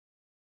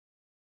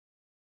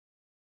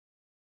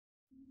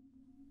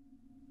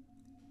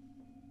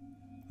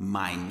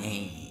My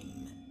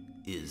name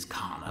is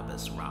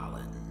Barnabas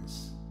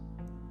Rollins.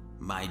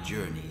 My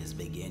journey is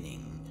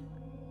beginning.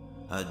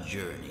 A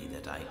journey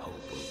that I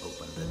hope will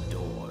open the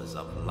doors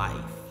of life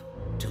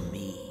to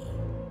me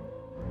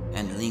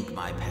and link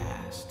my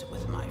past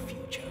with my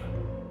future.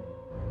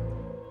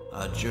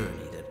 A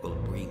journey that will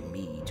bring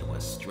me to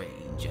a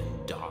strange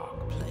and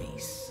dark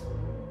place.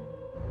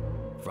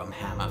 From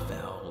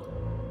Hammerfell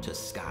to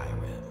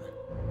Skyrim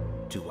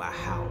to a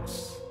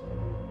house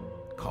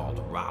called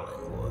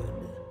Rollinwood.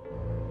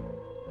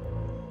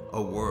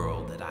 A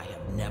world that I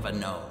have never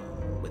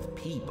known, with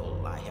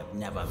people I have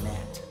never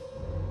met.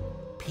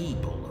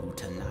 People who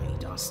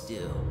tonight are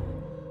still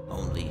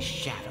only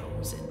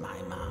shadows in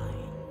my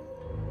mind,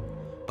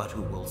 but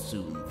who will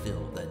soon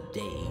fill the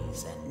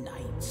days and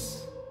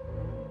nights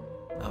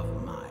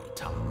of my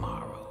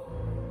tomorrows.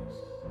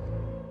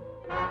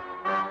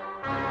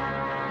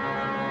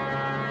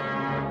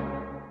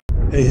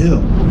 Hey,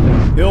 Hill.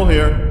 Hill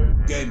here.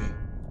 Gaming.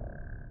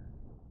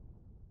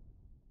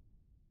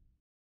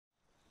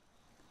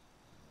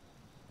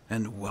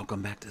 And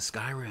welcome back to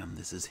Skyrim.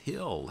 This is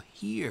Hill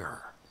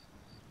here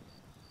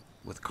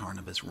with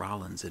Barnabas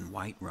Rollins in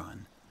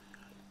Whiterun.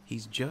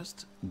 He's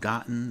just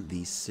gotten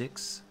the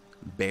 6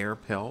 bear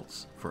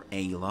pelts for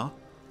Ayla,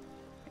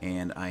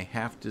 and I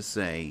have to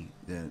say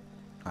that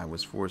I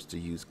was forced to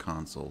use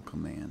console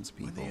commands,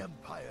 people. When the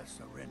Empire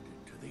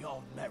surrendered to the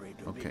All-Merry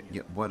Dominion, Okay,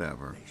 yeah,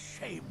 whatever. they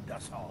shamed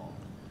us all.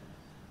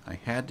 I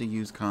had to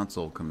use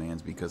console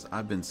commands because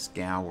I've been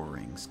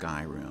scouring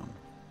Skyrim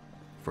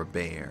for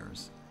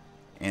bears.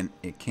 And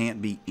it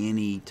can't be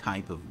any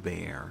type of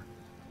bear.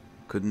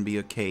 Couldn't be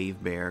a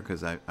cave bear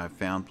because I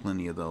found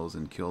plenty of those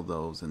and killed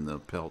those and the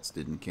pelts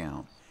didn't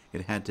count.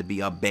 It had to be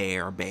a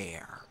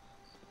bear.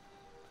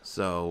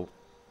 So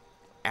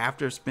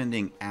after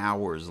spending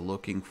hours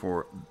looking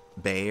for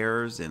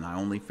bears and I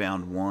only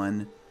found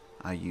one,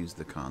 I used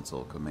the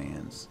console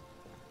commands.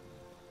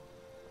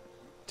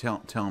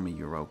 Tell me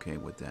you're okay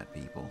with that,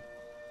 people.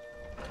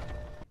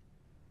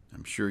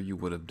 I'm sure you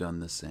would have done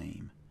the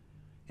same.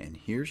 And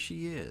here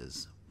she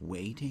is,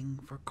 waiting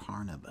for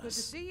Barnabas. Good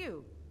to see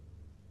you.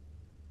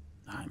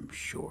 I'm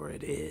sure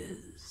it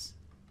is.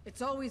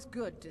 It's always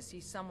good to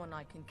see someone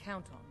I can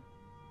count on.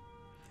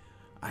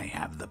 I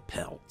have the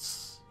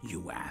pelts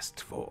you asked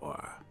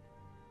for.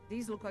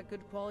 These look like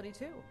good quality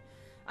too.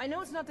 I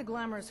know it's not the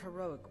glamorous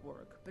heroic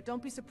work, but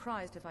don't be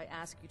surprised if I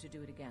ask you to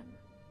do it again.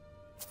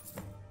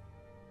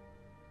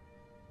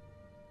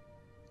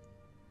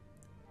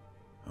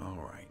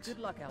 All right. Good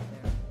luck out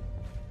there.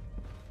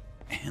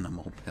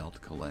 Animal pelt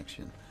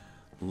collection.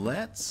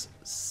 Let's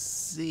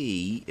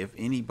see if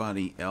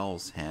anybody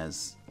else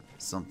has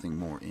something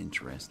more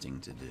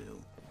interesting to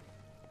do.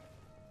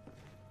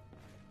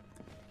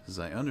 As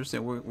I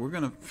understand, we're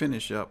going to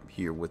finish up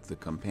here with the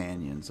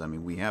companions. I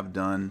mean, we have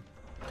done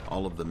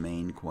all of the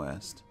main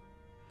quest.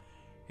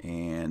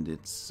 And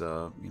it's,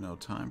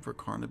 time for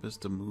Barnabas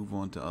to move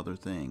on to other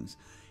things.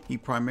 He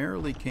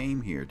primarily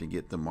came here to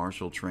get the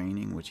martial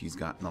training, which he's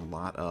gotten a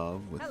lot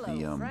of with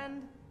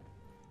friend.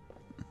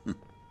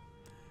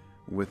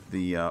 with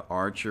the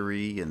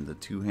archery and the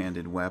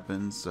two-handed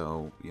weapons.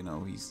 So,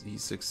 he's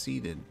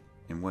succeeded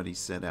in what he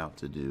set out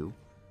to do.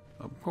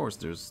 Of course,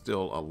 there's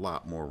still a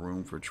lot more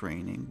room for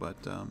training, but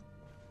I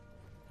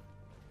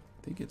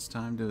think it's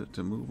time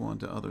to move on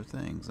to other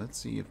things. Let's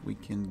see if we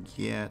can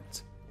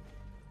get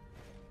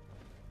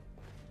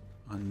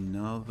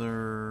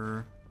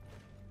another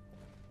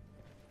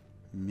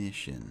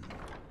mission.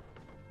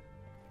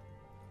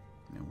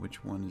 Now,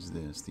 which one is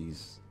this?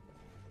 These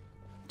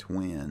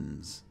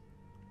twins.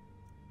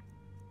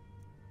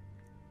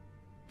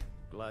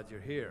 Glad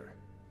you're here.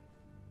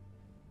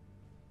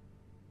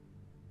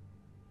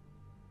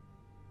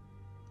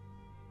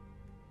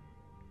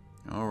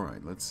 All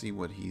right, let's see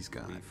what he's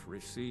got. We've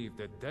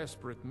received a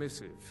desperate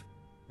missive.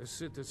 A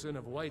citizen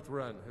of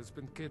Whiterun has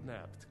been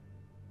kidnapped.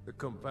 The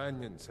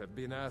companions have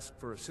been asked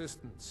for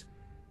assistance,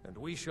 and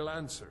we shall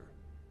answer,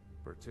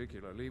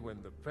 particularly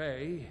when the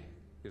pay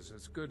is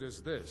as good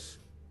as this.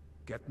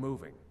 Get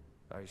moving.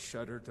 I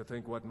shudder to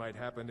think what might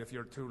happen if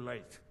you're too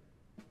late.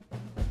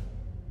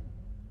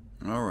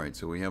 All right,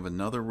 so we have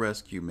another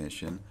rescue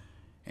mission.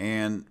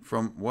 And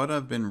from what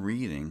I've been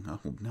reading, oh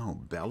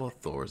no,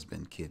 Belethor's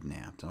been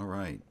kidnapped. All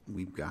right,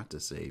 we've got to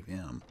save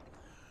him.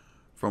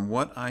 From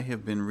what I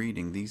have been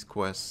reading, these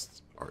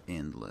quests are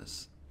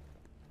endless.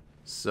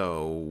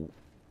 So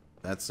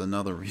that's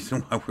another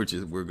reason why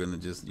we're gonna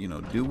just,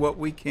 do what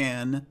we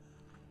can.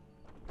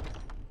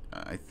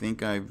 I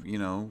think I've,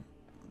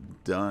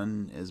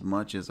 done as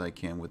much as I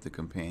can with the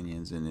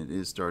companions, and it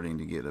is starting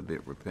to get a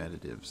bit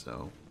repetitive,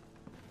 so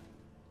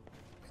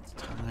it's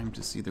time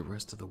to see the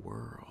rest of the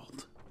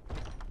world.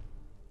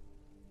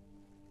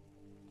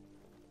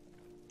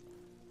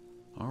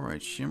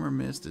 Alright, Shimmer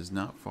Mist is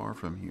not far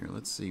from here.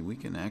 Let's see, we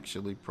can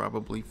actually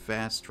probably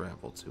fast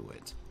travel to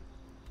it.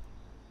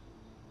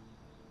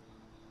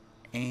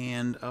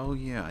 And, oh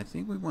yeah, I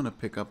think we want to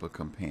pick up a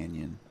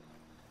companion.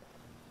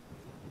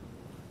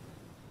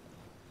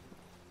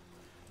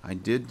 I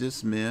did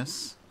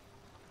dismiss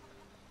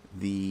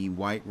the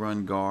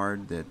Whiterun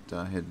guard that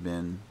had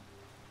been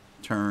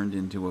turned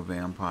into a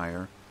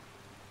vampire,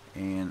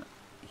 and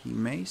he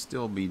may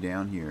still be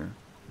down here,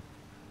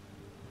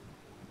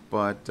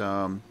 but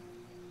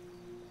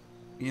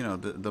you know,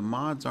 the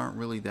mods aren't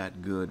really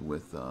that good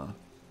with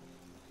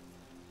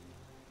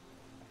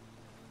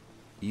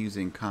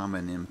using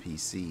common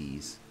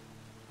NPCs.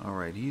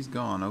 Alright, he's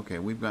gone. Okay,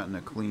 we've gotten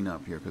a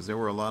cleanup here because there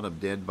were a lot of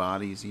dead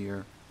bodies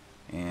here,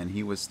 and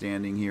he was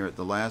standing here. At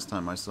the last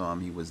time I saw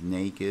him, he was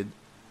naked.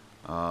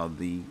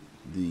 The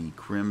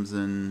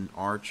Crimson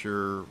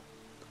Archer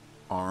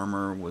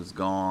armor was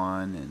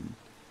gone and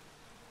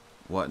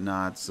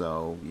whatnot,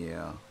 so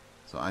yeah.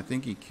 So I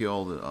think he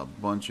killed a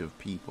bunch of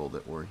people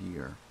that were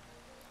here,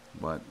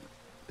 but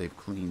they've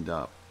cleaned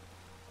up.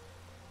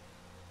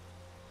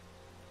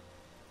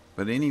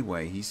 But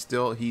anyway, he's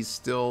still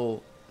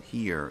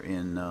here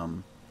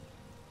in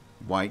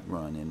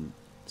Whiterun and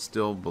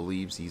still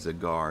believes he's a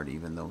guard,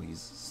 even though he's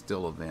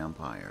still a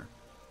vampire.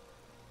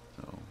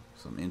 So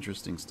some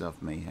interesting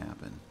stuff may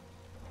happen.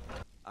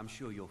 I'm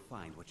sure you'll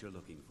find what you're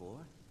looking for.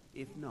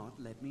 If not,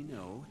 let me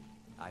know.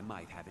 I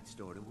might have it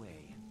stored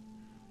away.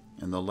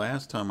 And the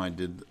last time I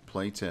did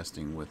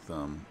playtesting with,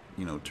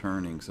 you know,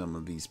 turning some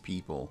of these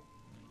people,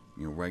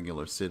 you know,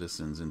 regular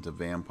citizens into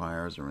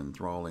vampires or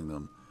enthralling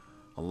them,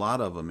 a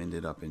lot of them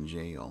ended up in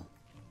jail.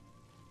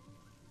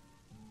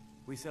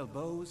 We sell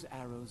bows,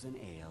 arrows, and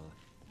ale.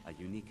 A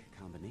unique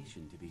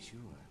combination, to be sure.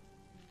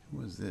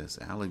 Who is this?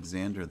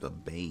 Alexander the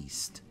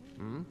Based.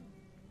 Hmm?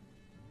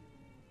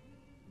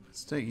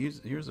 Let's take.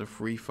 Here's a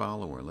free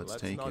follower. Let's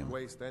take him. Let's not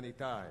waste any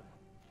time.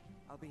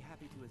 I'll be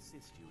happy to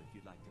assist you if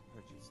you'd like to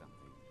purchase something.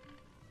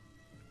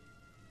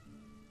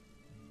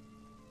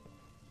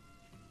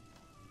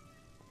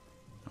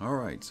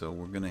 Alright, so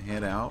we're going to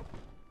head out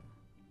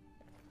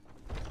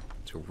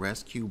to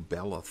rescue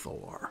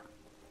Belethor.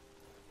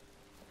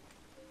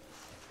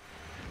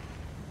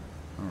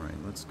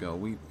 Alright, let's go.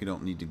 We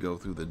don't need to go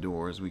through the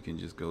doors. We can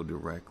just go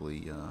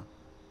directly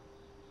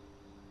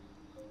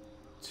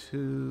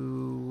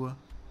to...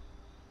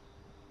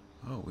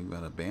 Oh, we've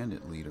got a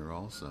bandit leader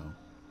also.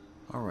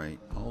 Alright,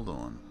 hold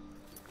on.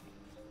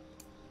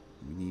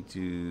 We need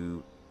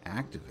to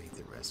activate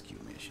the rescue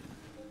mission.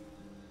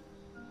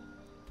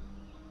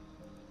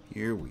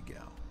 Here we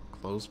go.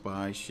 Close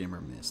by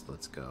Shimmer Mist.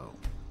 Let's go.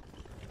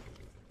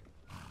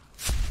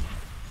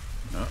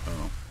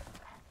 Uh-oh.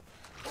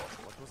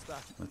 What was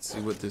that? Let's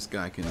see what this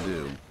guy can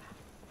do.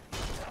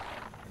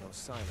 No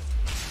sign of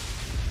it.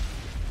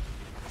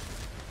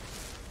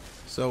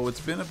 So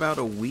it's been about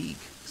a week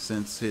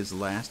since his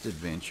last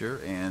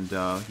adventure, and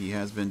he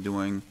has been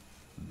doing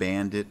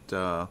bandit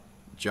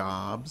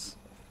jobs,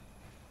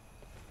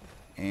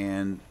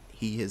 and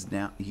he has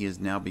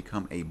now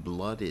become a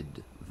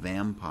blooded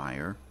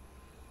vampire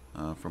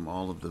from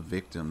all of the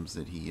victims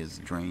that he has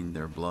drained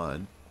their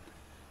blood,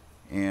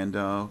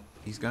 and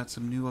he's got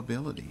some new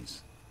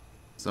abilities.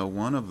 So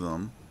one of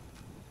them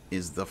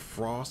is the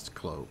Frost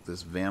Cloak,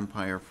 this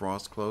vampire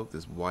Frost Cloak,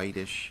 this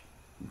whitish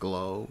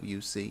glow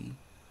you see.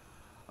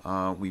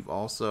 We've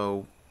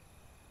also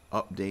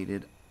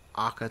updated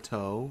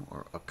Akato,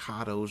 or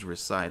Akato's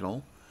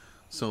Recital,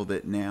 so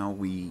that now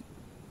we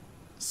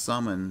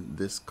summon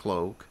this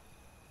cloak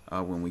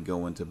when we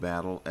go into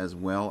battle, as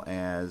well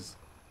as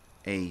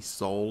a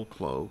soul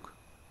cloak,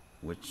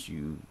 which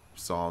you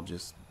saw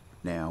just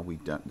now. We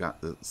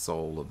got the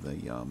soul of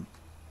the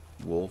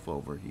wolf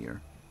over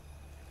here,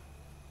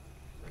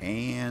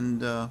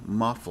 and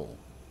muffle,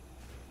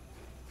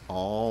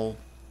 all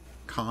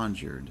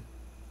conjured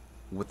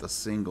with a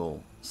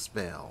single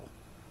spell.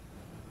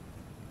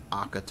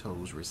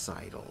 Akato's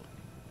Recital.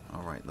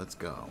 Alright, let's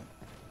go.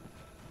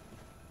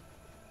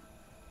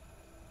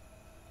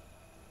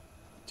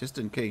 Just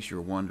in case you're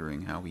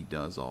wondering how he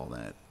does all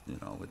that, you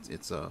know,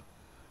 it's a...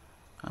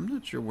 I'm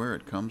not sure where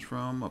it comes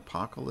from.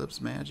 Apocalypse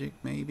magic,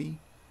 maybe?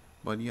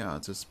 But yeah,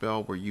 it's a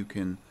spell where you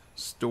can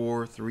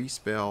store 3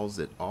 spells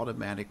that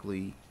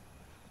automatically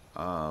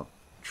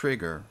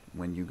trigger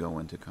when you go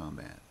into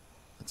combat.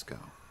 Let's go.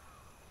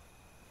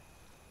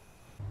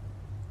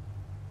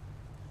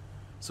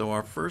 So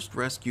our first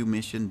rescue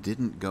mission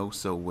didn't go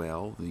so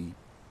well. The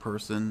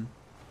person,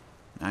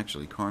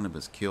 actually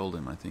Carnibus killed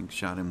him, I think,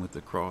 shot him with the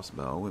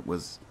crossbow. It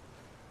was,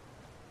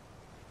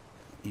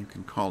 you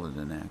can call it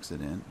an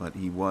accident, but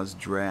he was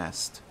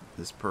dressed,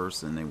 this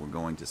person they were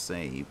going to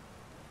save,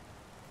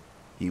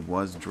 he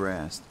was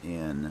dressed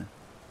in,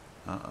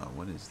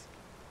 what is,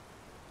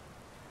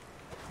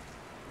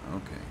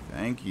 okay,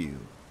 thank you,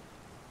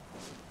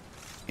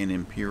 in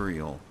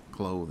Imperial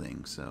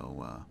clothing,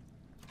 so,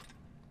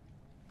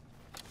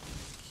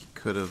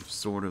 could have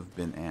sort of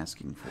been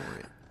asking for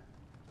it.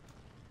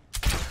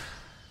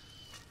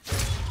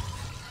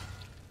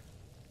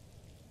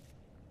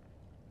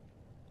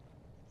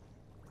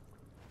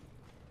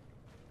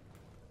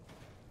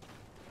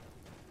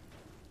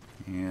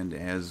 And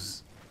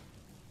as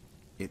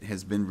it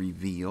has been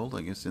revealed,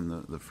 I guess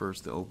in the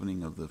first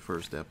opening of the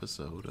first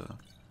episode,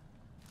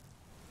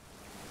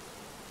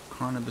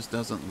 Carnibus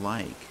doesn't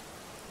like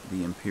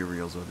the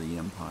Imperials or the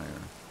Empire,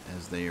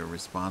 as they are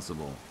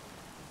responsible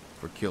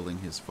for killing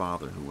his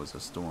father, who was a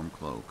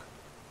Stormcloak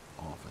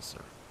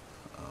officer.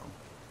 Uh-oh.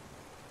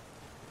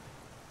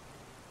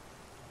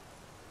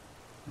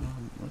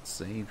 Let's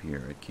save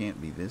here. It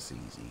can't be this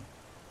easy.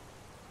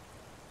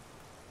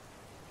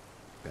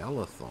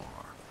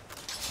 Belethor.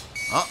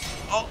 Oh!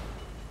 Oh!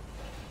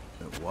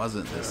 It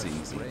wasn't this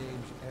easy. Strange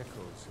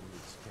echoes in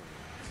these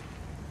caves.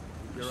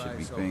 You Your should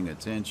be eyes paying open.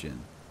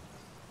 attention.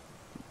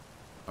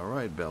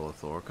 Alright,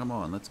 Belethor, come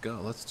on, let's go.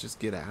 Let's just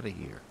get out of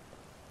here.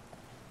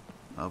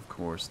 Of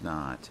course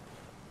not.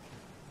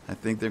 I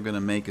think they're going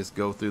to make us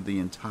go through the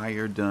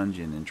entire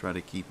dungeon and try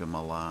to keep him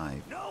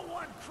alive. No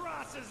one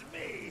crosses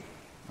me!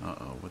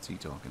 Uh-oh, what's he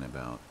talking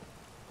about?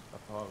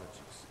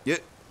 Apologies. Yeah.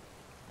 You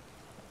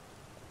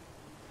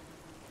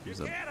There's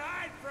a... can't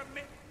hide from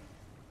me!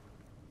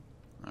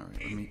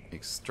 Alright, let me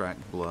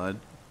extract blood.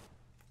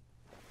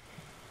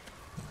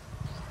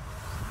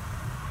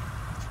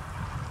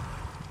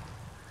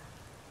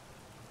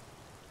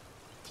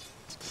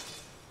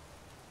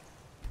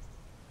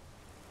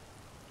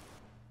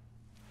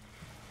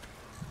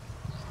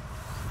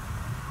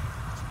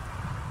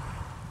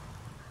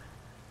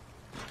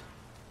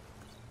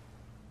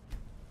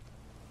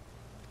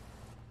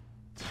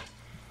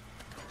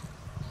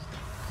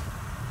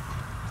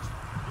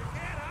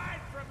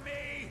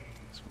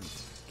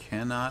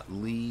 Cannot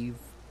leave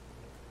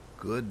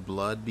good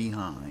blood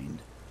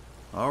behind.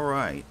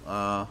 Alright,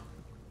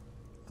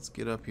 let's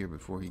get up here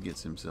before he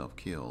gets himself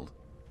killed.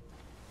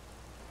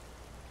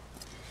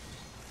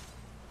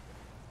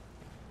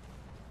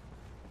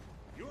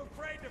 You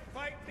afraid to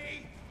fight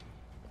me?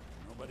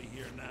 Nobody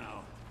here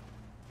now.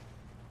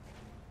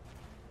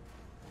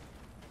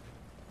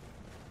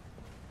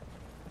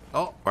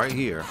 Oh, right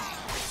here.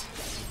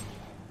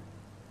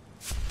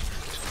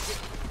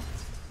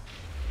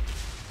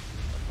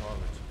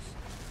 Apologies.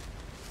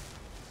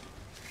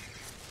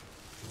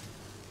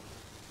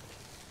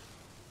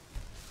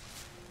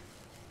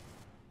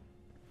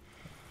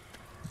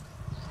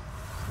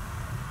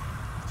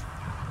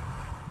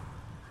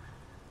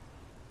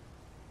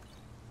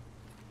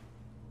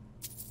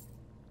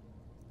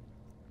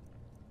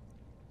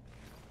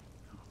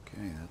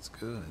 Okay, that's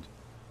good.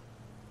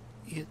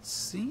 It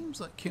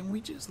seems like... Can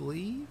we just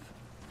leave?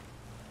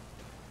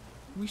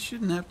 We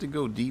shouldn't have to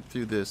go deep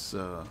through this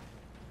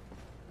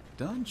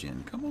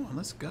dungeon. Come on,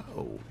 let's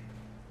go.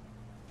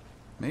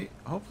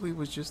 Hopefully it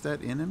was just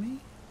that enemy.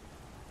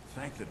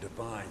 Thank the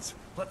divines.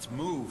 Let's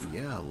move.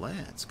 Yeah,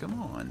 let's. Come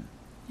on.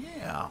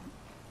 Yeah.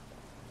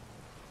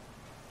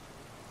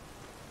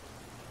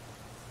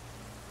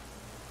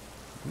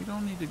 We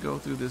don't need to go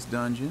through this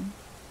dungeon.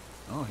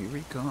 Oh, here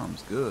he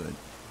comes. Good.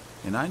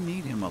 And I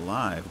need him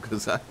alive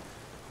because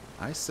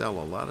I sell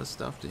a lot of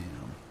stuff to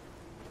him.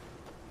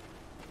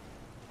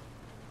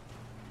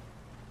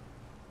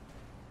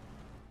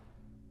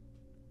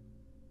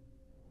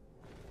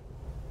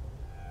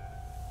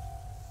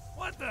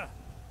 What the?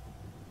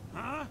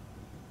 Huh?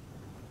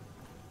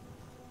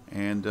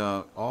 And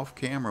off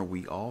camera,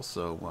 we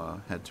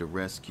also had to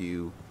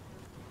rescue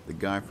the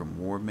guy from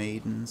War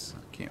Maidens.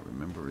 I can't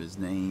remember his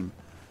name,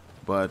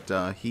 but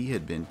he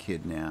had been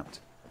kidnapped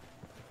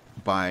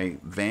by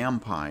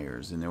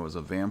vampires, and there was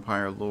a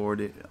vampire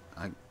lord.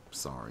 I'm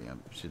sorry, I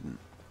shouldn't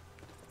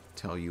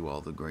tell you all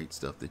the great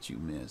stuff that you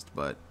missed,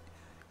 but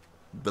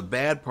the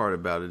bad part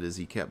about it is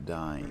he kept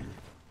dying,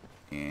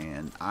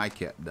 and I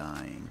kept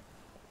dying.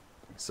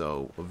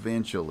 So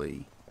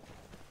eventually,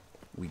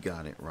 we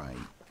got it right,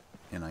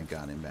 and I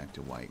got him back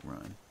to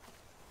Whiterun.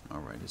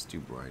 Alright, it's too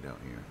bright out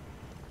here.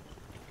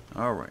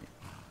 Alright,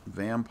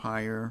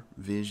 vampire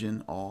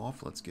vision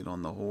off. Let's get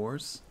on the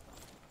horse.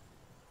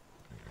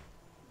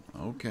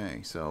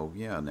 Okay, so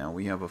yeah, now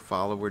we have a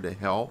follower to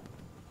help.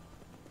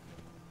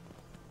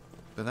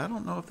 But I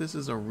don't know if this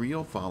is a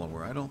real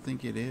follower. I don't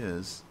think it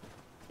is.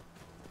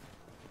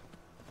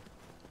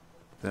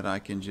 That I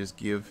can just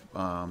give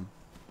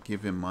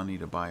him money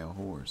to buy a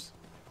horse.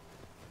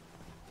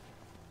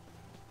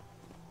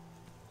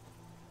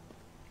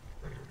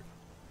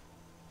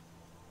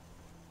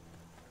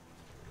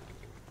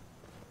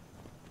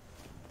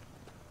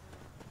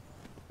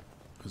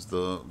 Because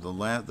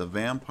the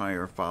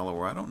vampire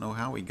follower, I don't know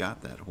how he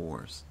got that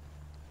horse.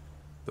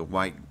 The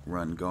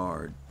Whiterun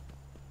guard.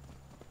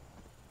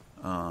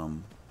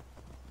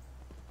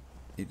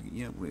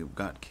 It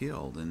got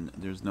killed, and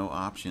there's no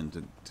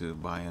option to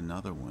buy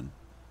another one.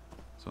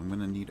 So I'm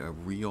gonna need a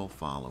real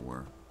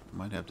follower.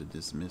 Might have to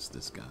dismiss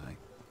this guy.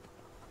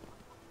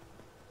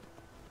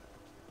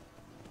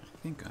 I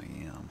think I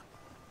am.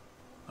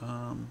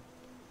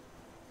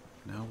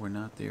 No, we're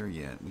not there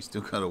yet. We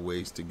still got a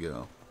ways to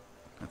go.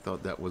 I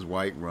thought that was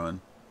Whiterun.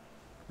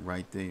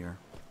 Right there.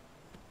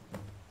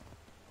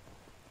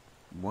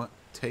 What?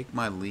 Take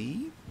my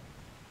leave?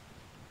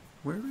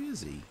 Where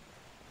is he?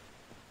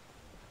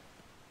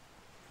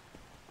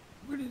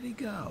 Where did he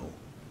go?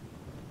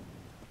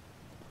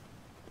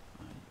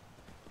 I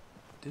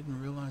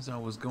didn't realize I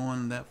was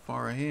going that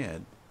far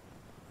ahead.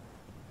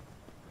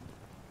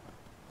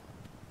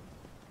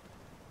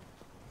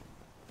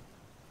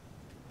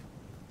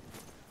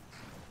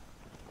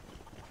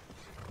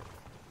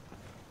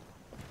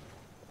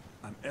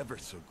 ever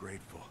so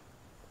grateful.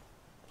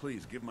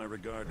 Please give my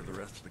regard to the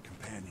rest of the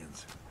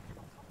companions.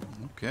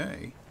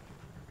 Okay.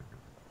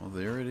 Well,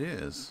 there it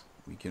is.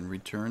 We can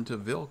return to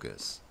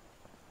Vilcus.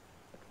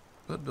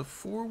 But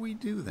before we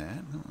do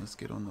that, let's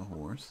get on the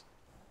horse.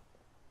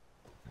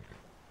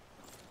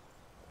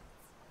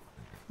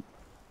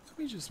 Let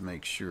me just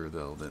make sure,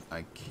 though, that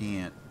I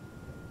can't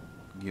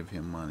give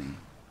him money.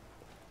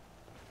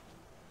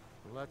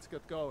 Let's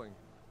get going.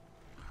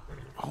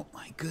 Oh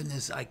my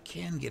goodness, I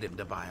can get him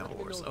to buy a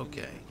horse.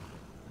 Okay.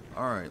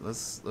 Alright,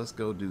 let's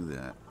go do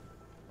that.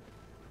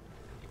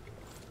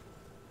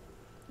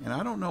 And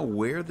I don't know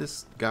where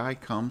this guy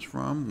comes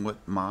from,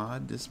 what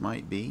mod this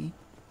might be.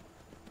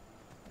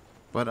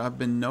 But I've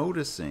been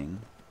noticing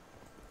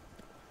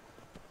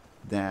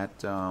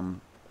that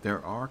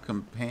there are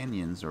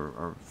companions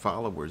or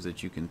followers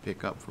that you can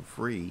pick up for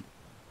free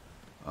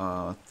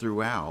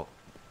throughout.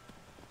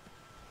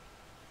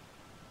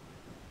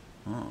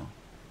 Oh.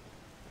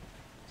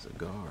 It's a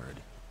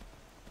guard.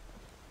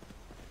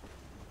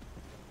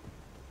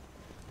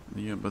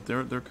 Yeah, but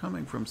they're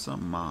coming from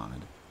some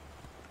mod.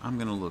 I'm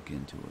gonna look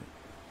into it.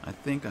 I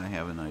think I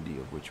have an idea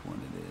of which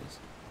one it is.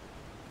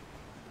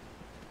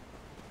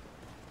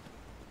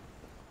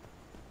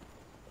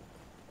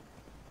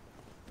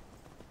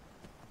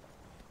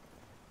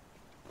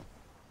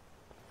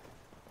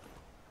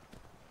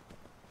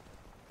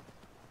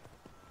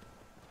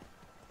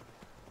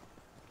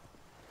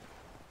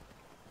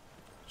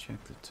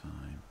 Check the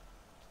time.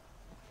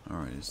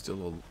 Alright, it's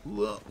still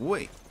a...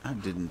 Wait! I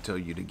didn't tell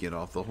you to get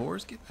off the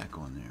horse. Get back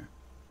on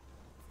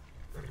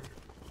there.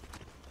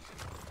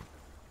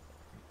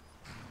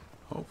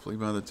 Hopefully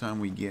by the time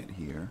we get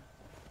here...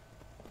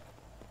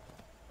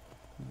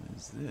 What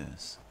is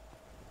this?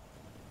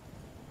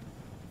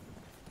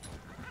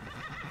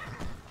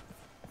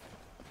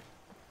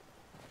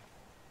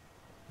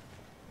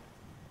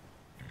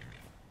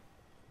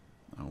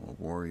 Oh, a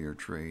warrior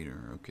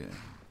trader. Okay.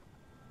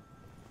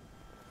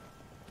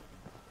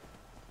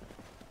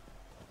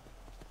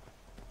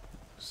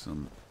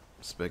 Some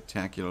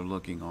spectacular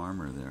looking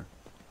armor there.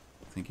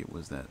 I think it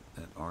was that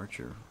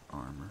archer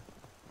armor.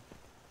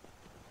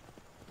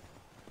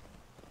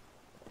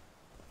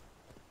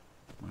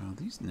 Wow,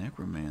 these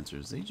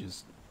necromancers, they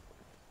just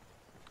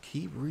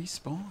keep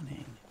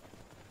respawning.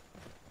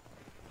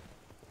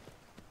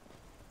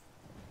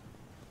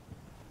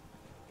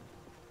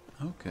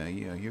 Okay,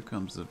 yeah, here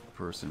comes the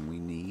person we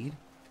need.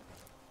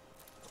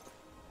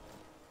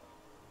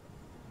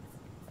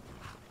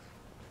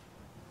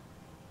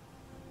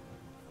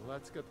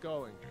 Let's get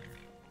going.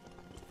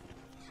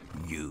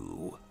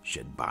 You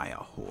should buy a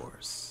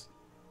horse.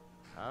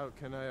 How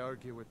can I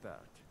argue with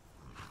that?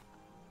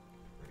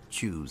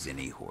 Choose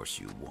any horse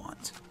you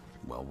want.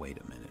 Well, wait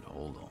a minute.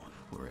 Hold on.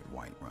 We're at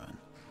Whiterun.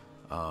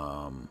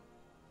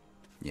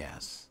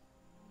 Yes.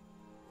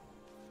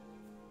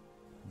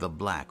 The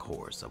black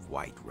horse of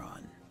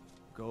Whiterun.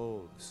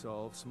 Gold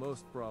solves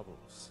most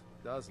problems,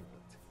 doesn't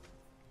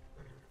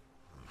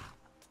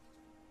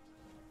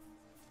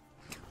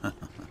it?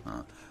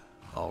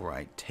 All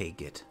right,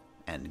 take it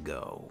and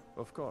go.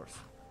 Of course.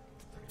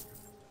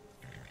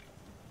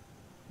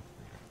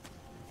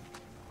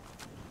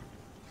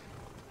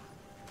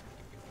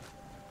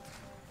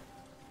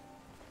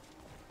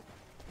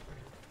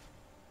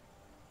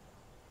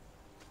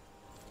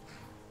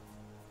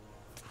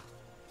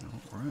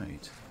 All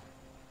right.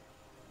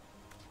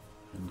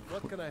 And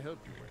What can I help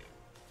you with?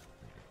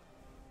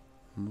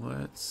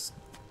 let's...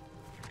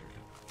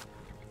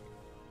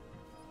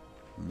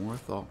 More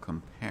thought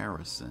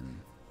comparison.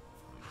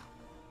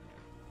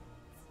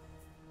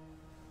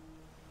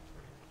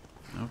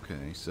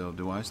 Okay, so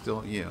do I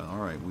still... Yeah,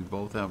 alright, we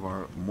both have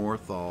our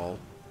Morthal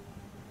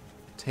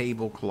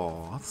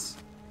tablecloths.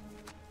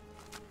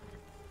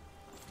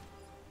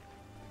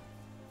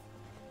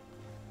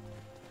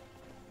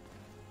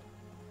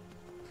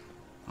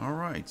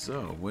 Alright,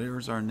 so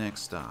where's our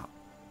next stop?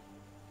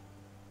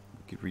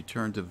 We could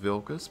return to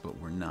Vilcus, but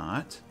we're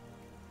not.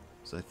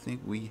 So I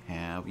think we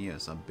have,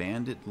 yes, a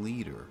bandit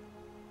leader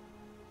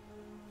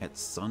at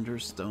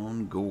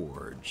Sunderstone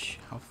Gorge.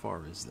 How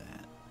far is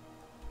that?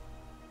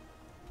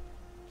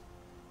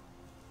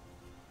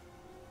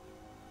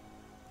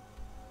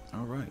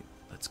 All right,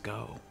 let's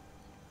go.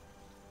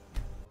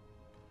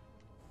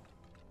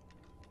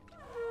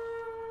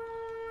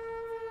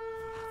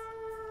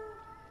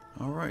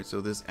 All right,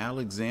 so this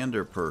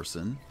Alexander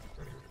person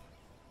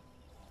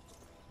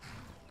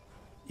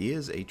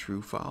is a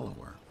true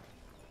follower.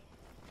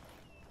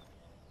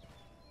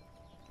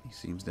 He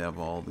seems to have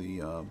all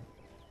the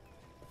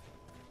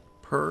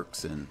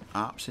perks and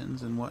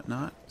options and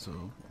whatnot.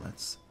 So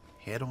let's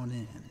head on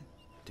in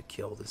to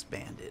kill this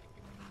bandit.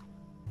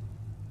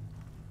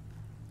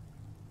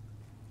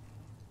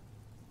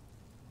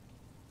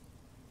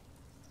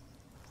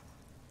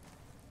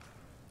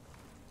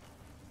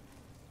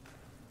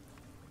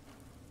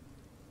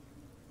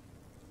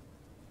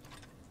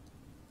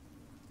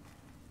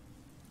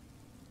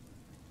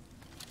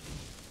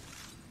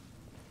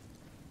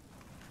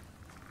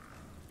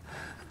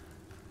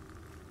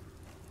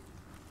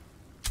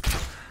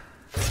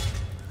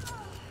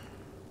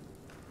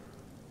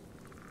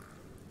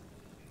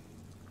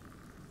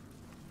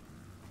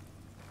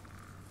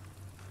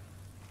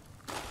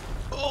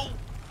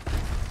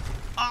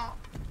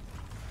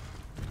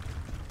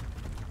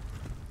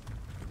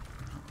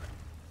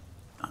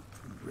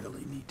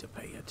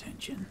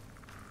 attention.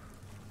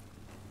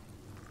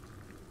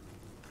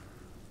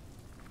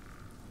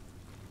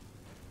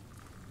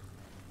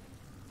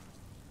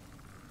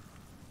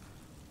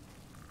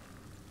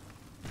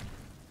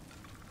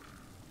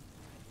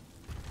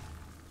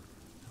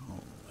 Oh,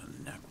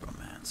 a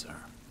necromancer.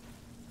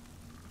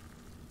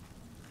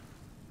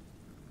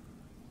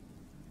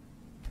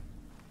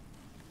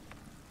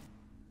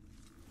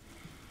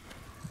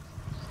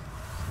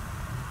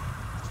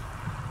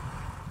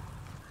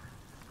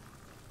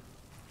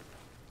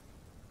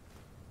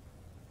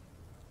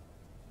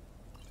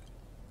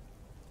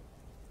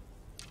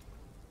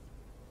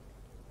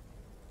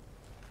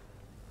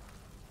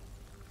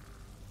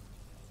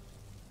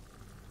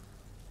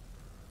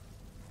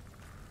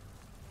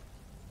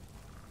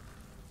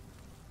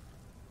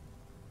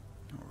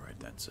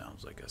 That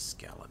sounds like a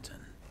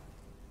skeleton.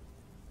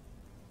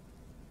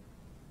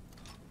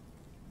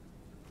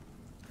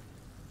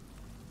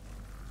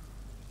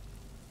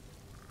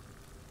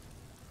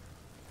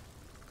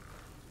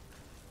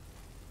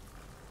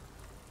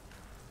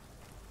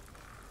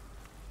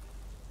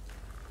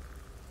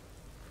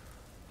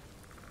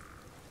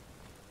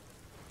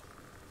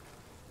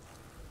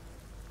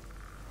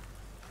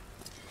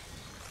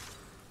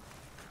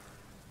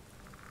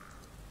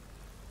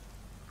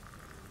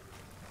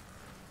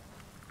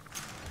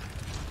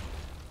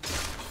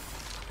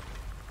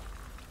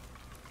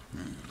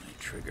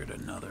 Triggered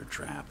another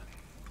trap.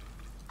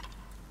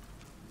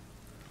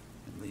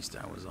 At least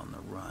I was on the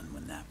run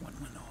when that one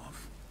went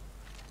off.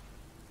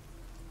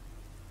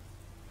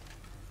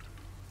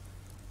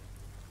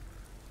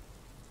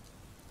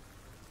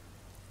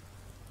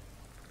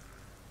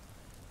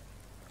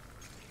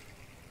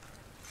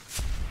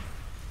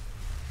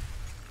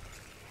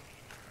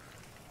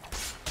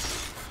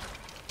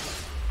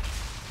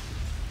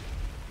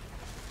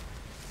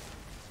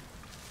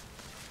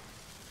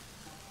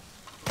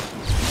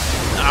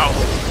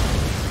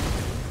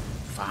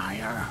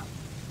 Fire.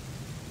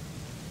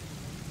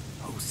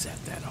 Who set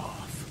that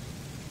off?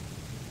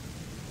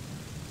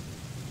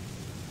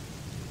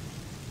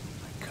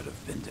 I could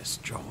have been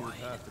destroyed.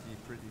 You'd have to be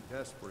pretty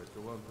desperate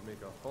to want to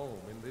make a home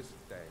in this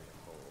dang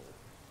hole.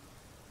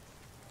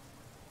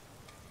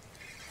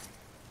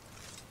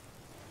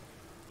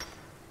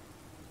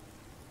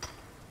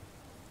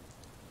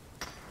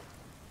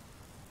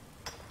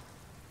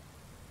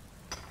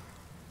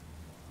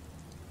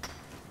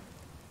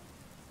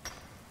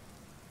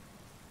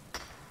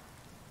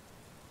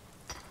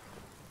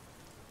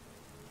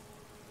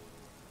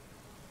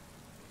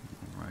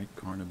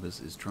 Barnabas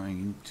is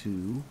trying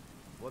to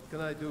What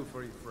can I do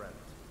for you, friend?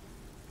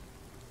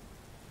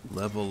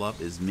 level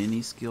up as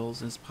many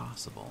skills as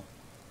possible.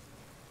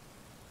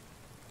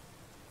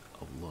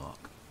 Oh,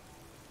 look.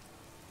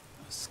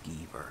 A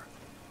skeever.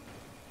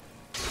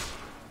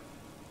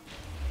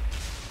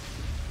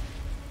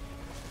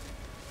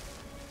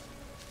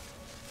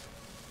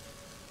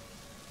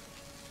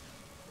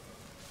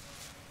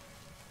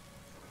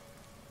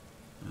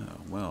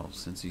 Well,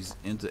 since he's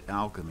into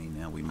alchemy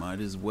now, we might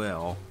as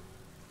well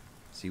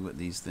see what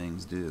these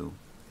things do.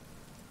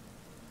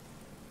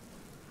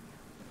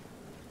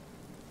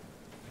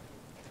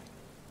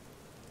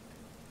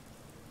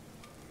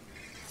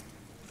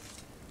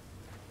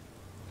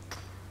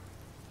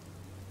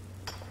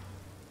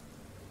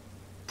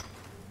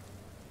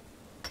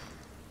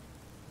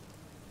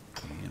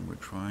 And we're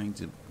trying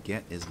to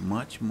get as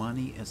much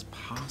money as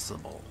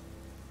possible.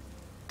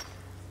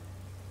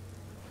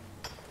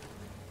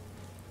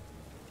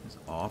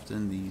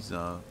 Often these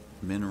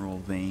mineral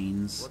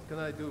veins What can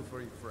I do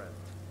for you, friend?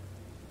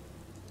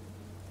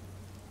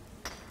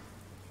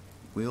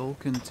 will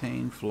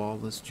contain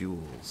flawless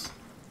jewels.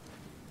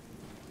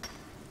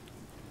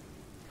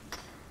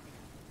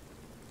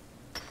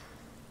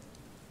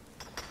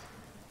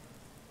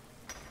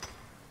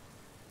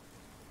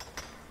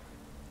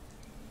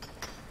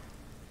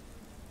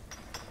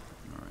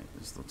 Alright,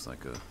 this looks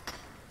like a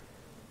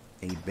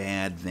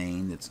bad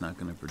vein that's not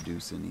going to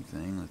produce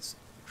anything. Let's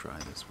try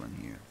this one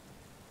here.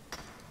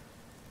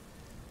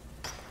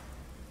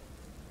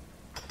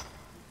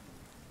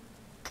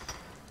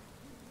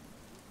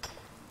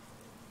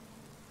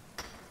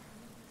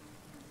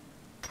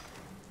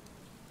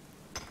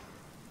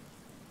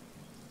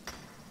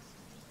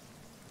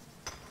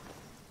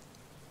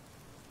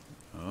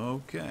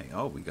 Okay.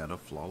 Oh, we got a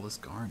flawless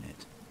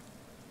garnet.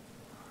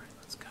 All right,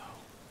 let's go.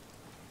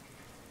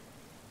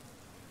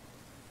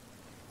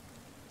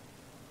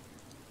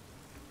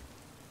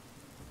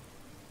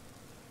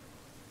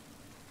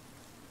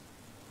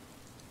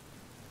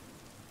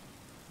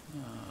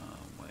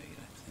 Wait,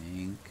 I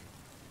think.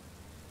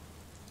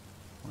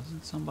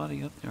 Wasn't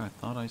somebody up there? I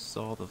thought I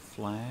saw the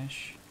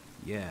flash.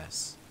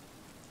 Yes.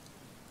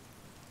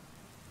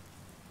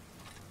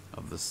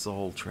 Of the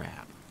soul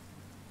trap.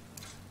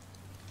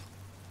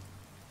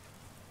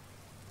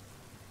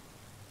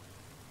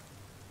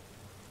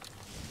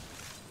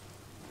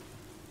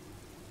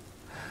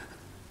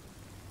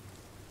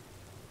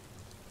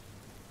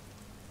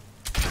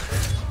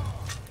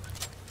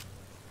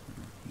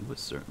 He was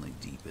certainly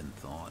deep in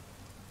thought.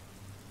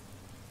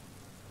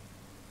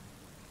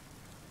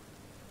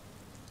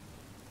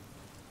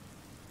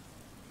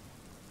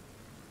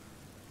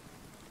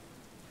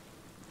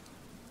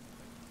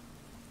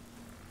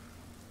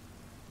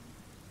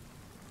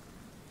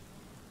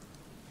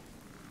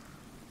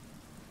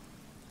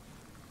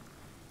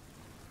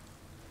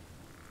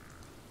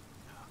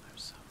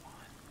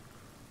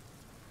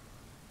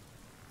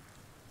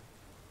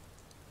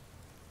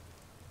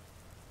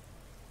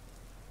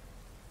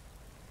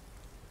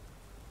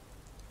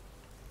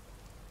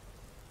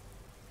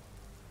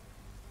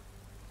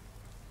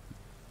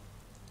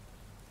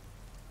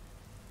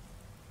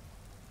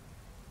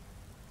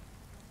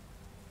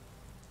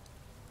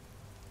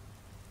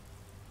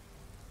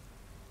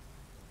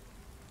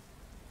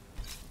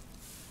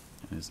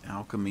 His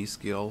alchemy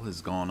skill has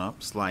gone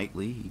up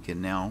slightly. He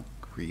can now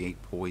create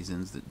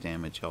poisons that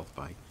damage health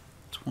by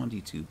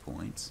 22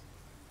 points.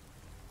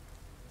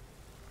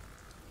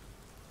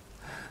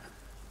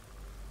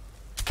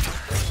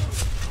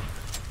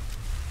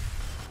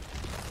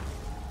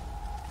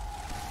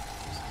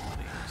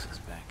 Somebody else is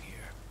back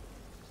here.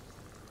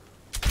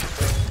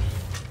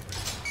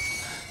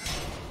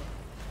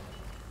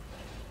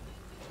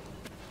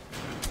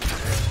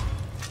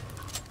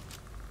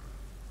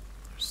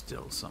 There's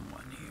still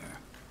someone here.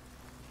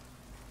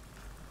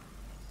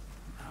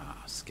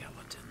 Ah,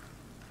 skeleton.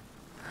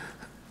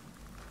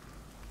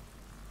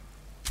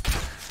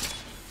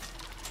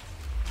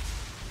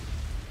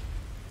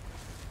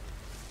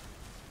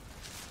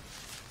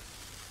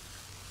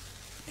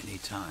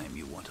 Anytime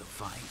you want to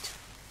fight,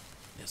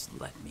 just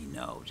let me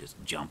know. Just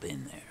jump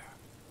in there.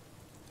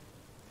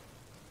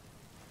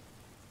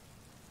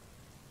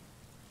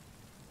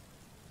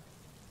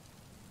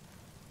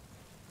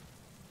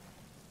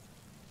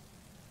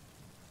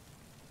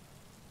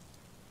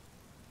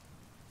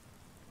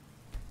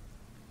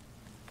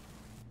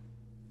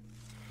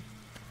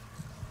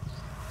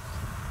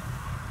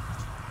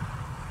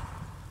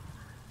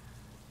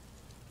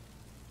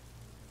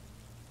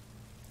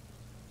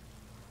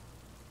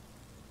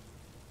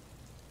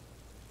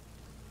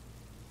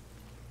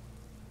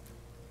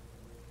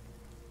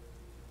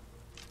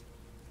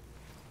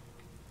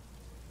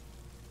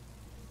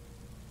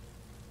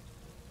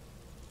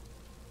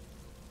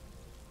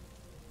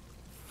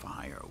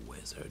 Fire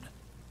wizard.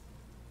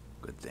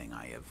 Good thing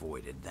I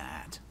avoided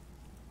that.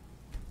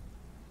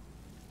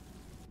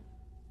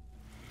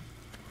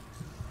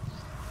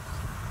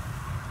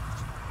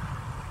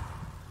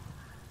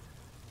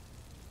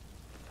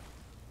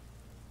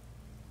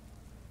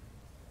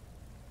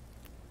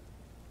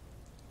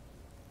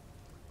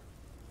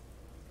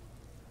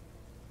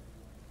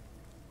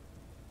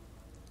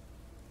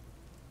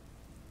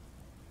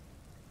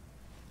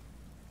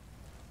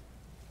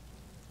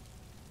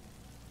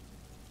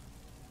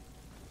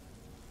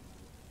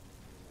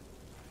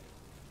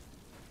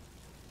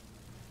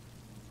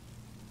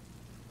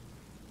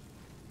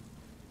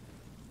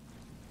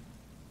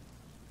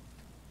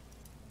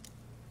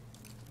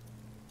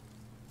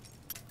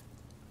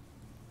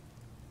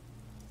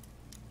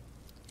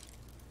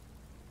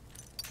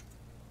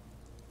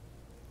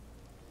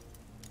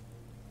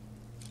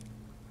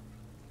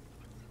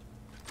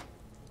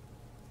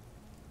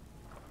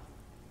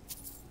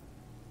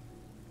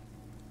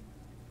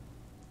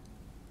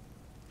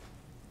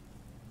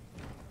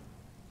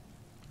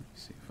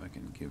 See if I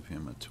can give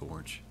him a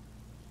torch.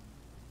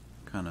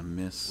 Kind of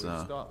miss.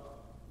 We'll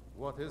stop.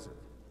 What is it?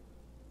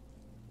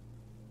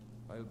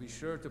 I'll be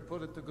sure to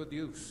put it to good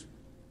use.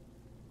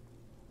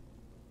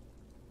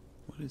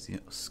 What is the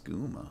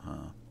skooma,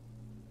 huh?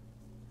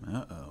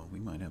 Uh-oh,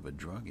 we might have a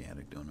drug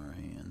addict on our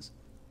hands.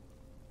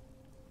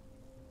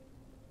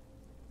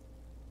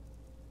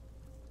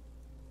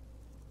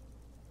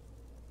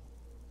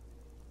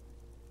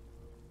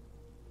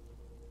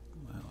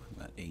 Wow,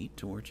 about 8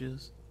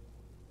 torches.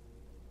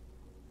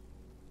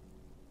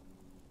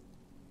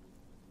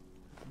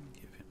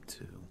 Give him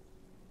 2.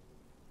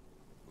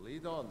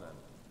 Lead on then.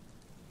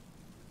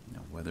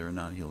 Now, whether or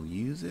not he'll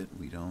use it,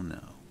 we don't know.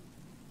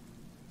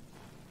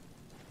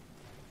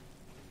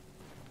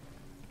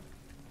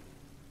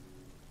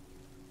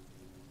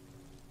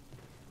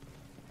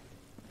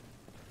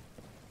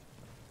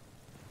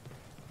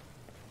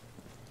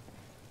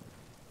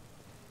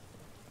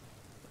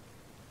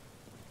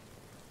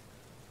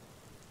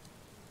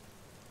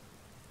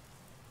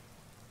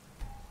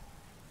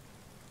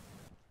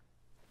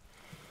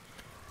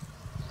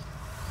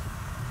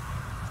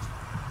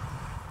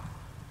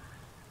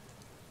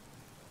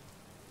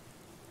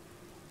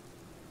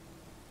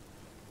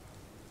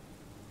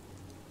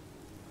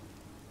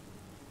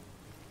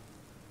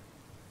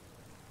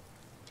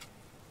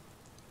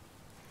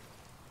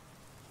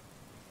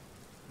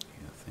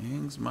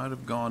 Things might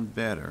have gone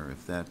better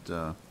if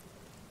that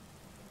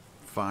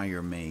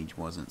fire mage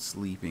wasn't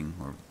sleeping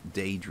or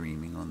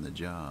daydreaming on the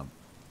job.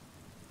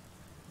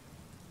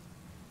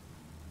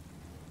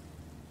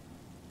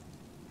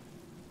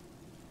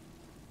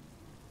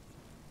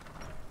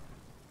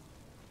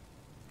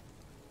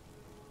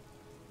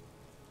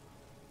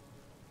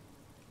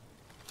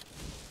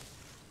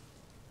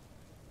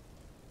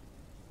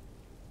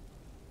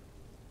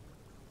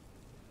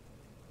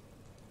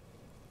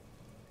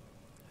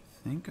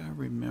 I think I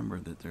remember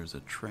that there's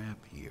a trap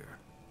here.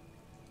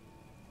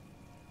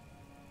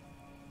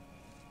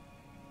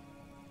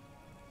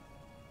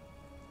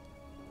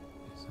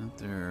 Isn't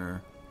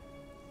there?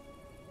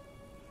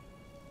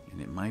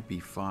 And it might be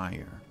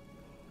fire.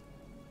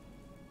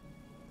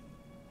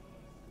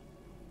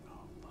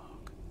 Oh,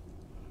 look.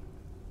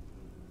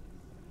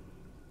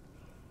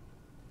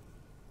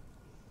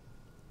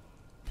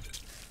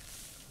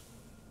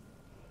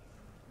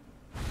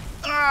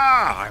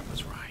 Ah, I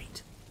was right.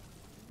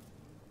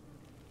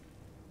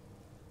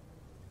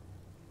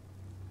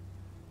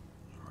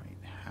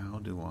 How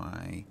do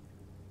I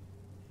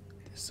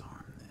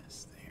disarm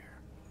this there?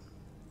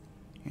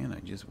 And I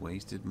just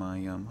wasted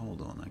my,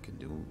 hold on, I can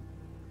do...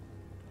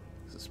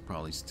 This is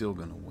probably still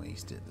gonna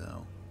waste it,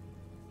 though.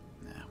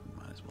 Nah, we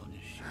might as well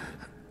just shoot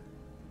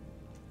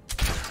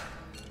it.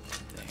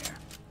 There.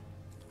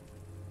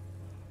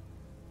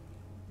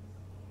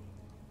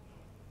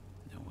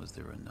 Now, was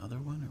there another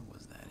one, or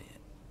was that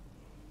it?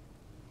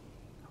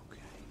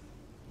 Okay.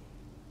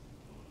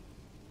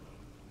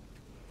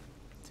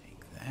 Take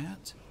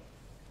that.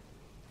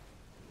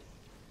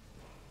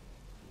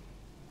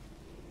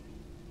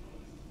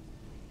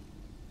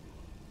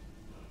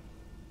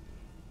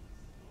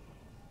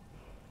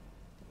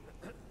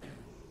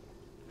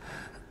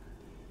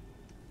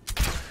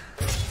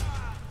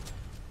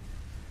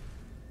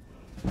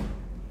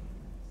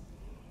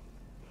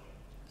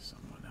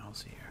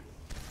 Here.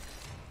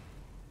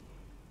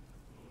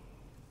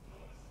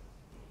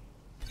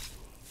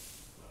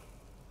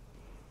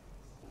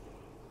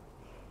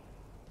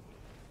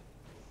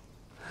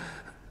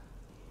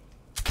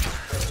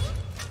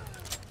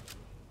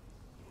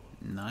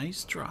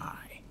 Nice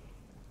try.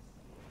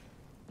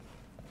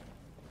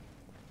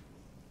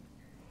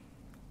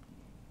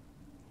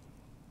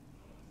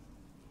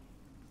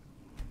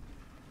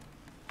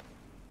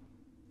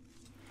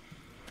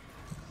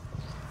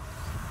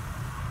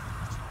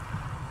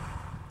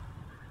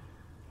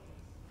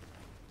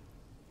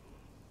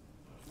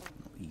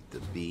 The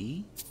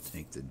bee,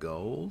 take the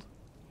gold.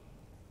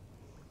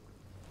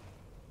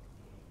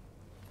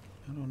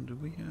 Do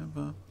we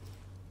have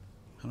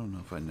I don't know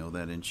if I know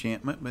that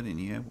enchantment, but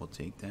yeah, we'll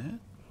take that.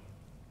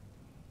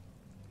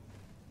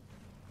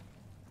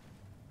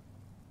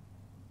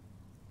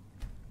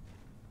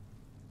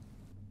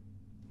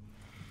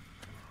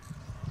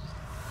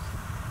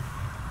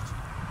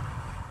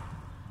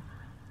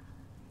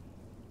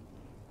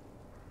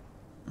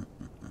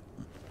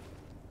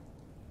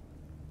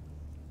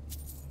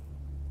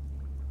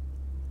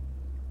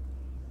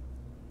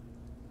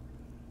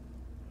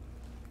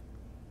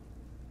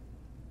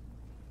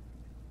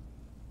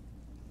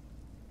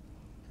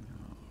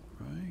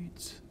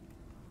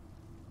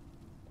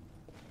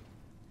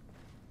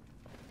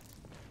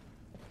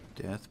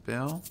 Death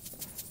bell.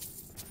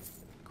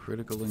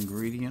 Critical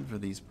ingredient for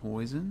these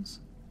poisons.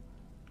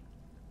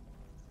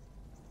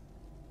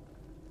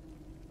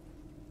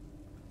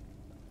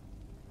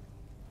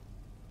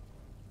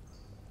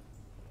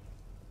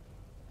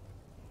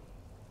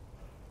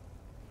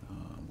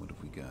 What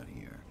have we got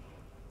here?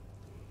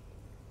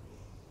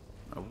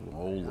 A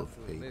roll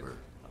of paper.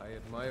 I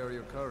admire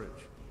your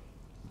courage.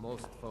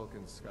 Most folk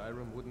in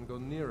Skyrim wouldn't go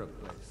near a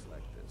place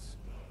like this.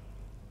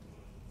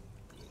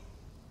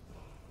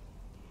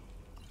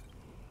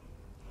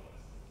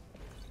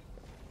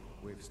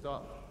 We've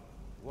stopped.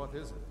 What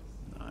is it?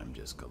 I'm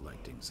just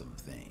collecting some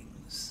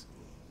things.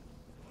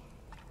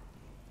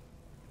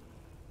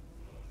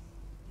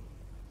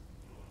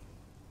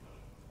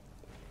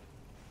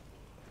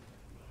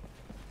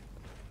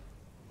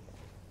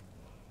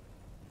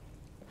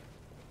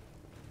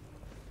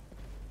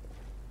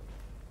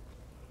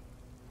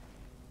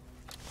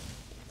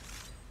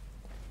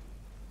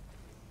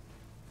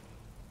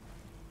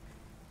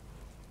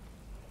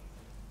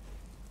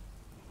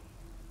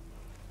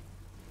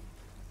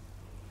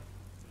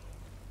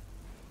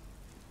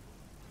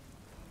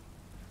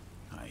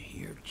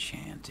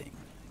 Chanting.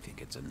 I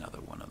think it's another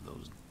one of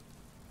those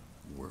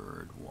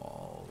word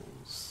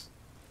walls.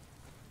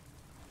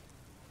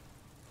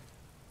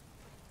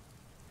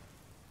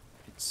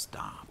 It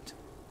stopped.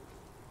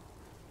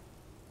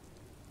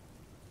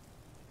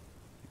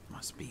 It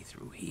must be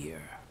through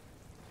here.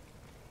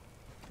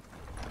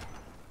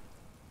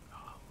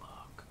 Oh,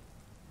 look.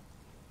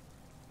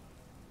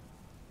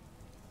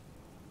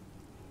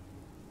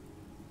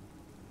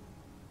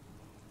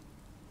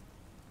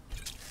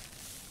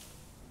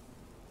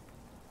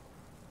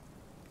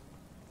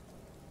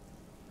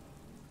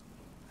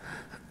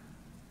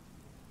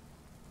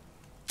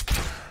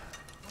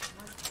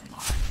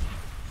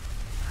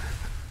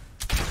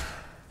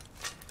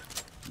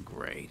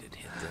 Great, it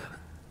hit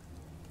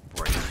the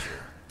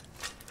brazier.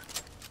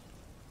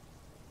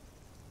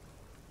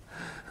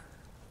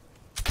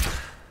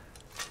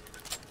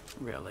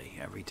 Really,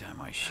 every time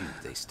I shoot,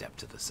 they step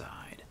to the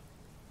side.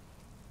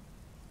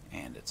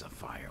 And it's a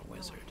fire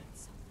wizard.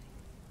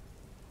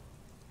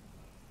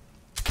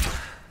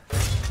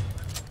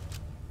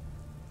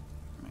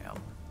 Well,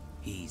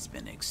 he's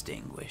been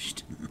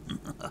extinguished.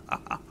 Is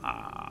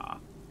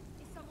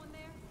someone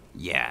there?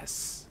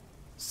 Yes,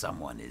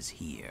 someone is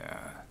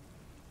here.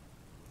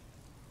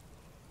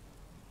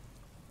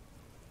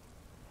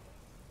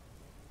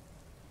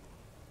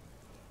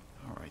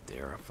 Alright,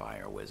 they're a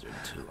fire wizard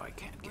too. I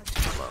can't get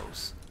too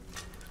close.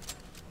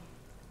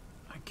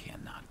 I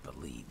cannot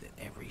believe that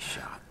every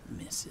shot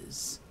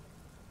misses.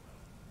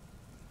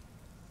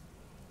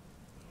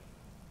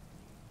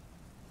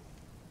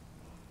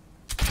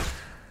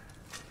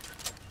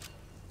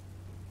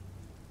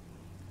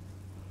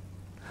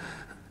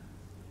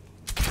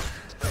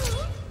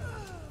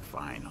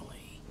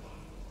 Finally.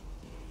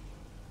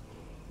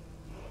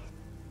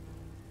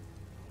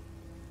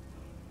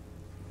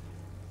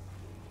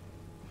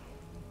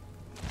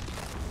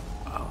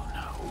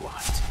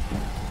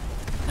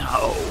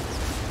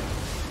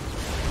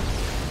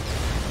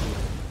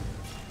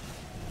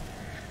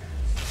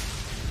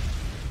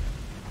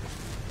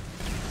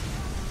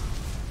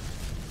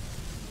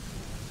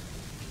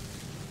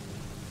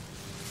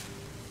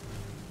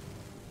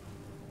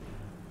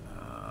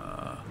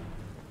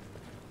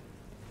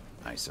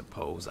 I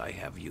suppose I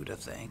have you to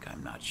thank,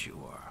 I'm not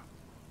sure.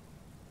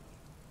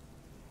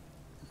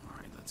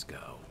 Alright, let's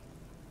go.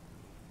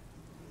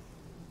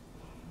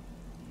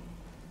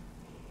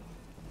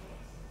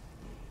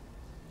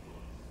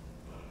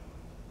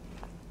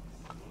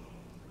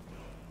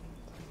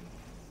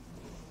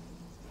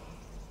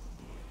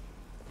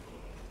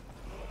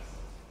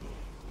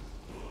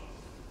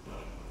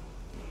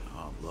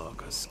 Oh,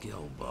 look, a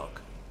skill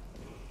book.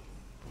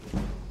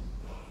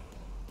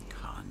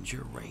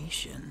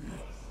 Conjuration.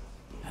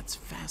 That's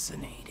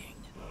fascinating.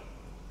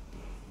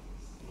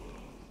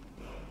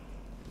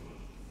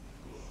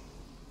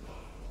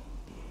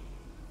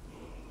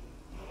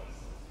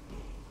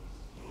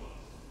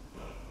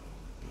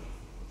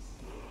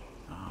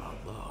 Oh,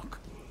 look.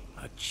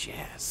 A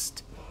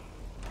chest.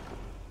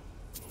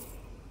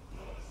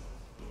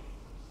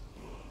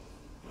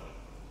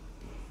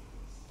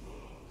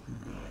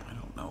 I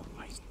don't know.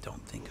 I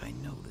don't think I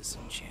know this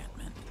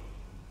enchantment.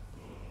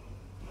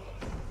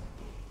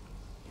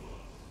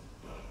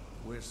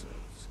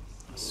 Wizards.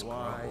 A scroll.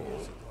 Why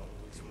is it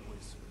always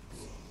wizards?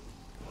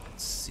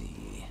 Let's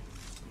see.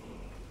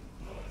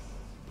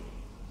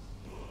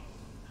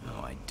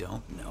 Oh, I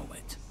don't know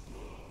it.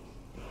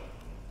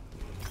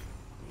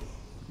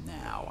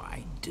 Now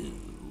I do.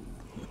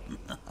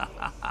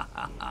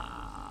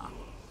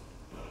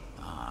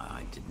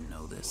 I didn't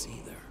know this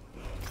either.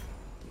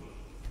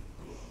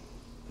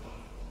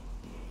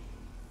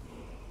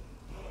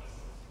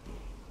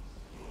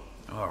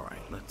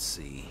 Alright, let's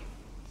see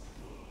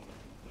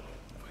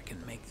if I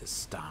can make this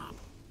stop.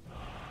 I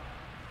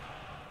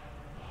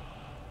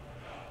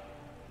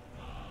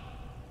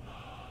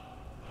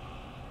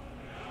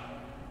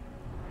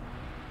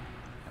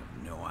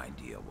have no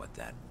idea what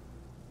that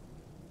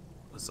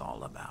was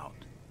all about.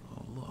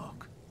 Oh,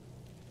 look.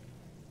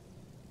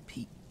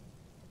 Pete.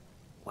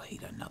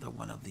 Wait, another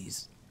one of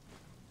these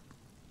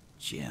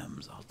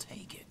gems. I'll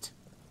take it.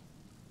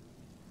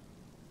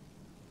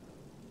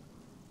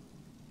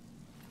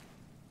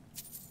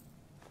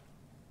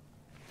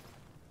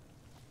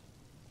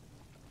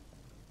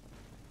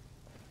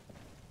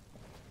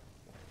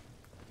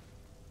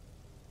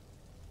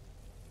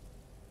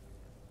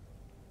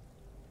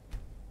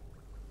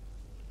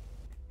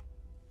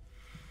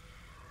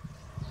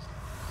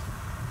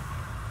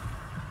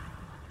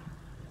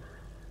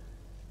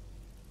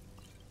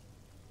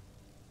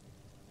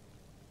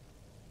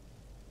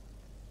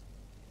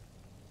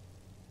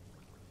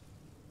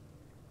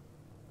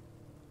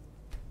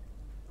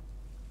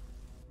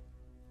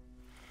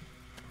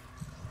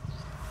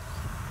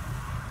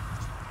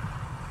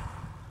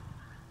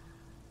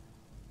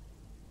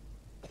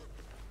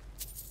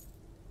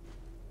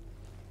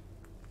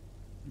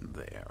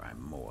 There,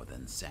 I'm more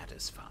than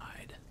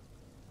satisfied.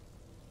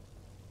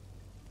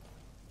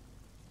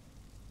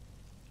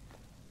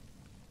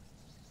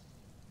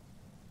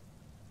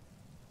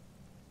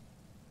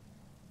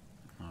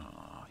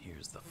 Oh,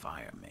 here's the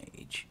fire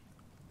mage.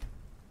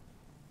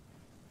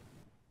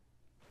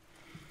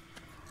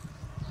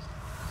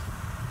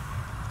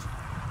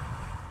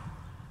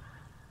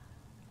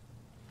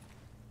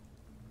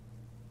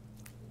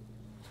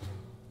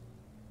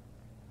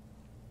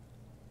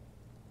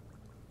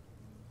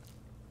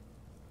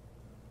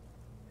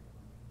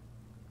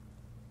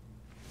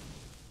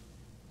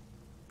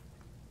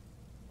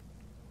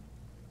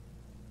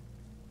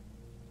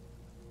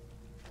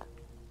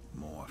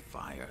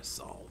 Fire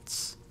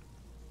salts.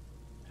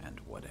 And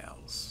what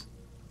else?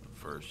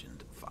 Aversion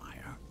to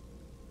fire.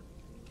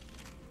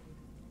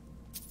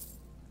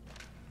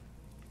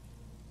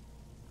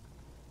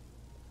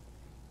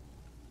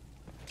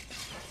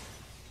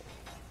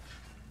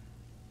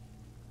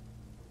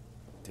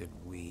 Did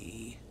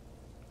we?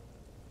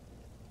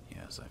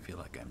 Yes, I feel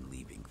like I'm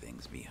leaving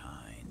things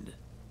behind.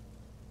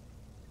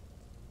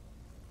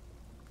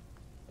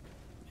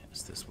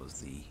 Yes, this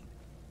was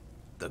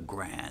the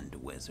Grand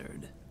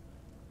Wizard.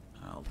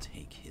 I'll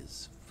take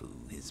his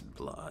food, his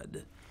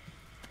blood.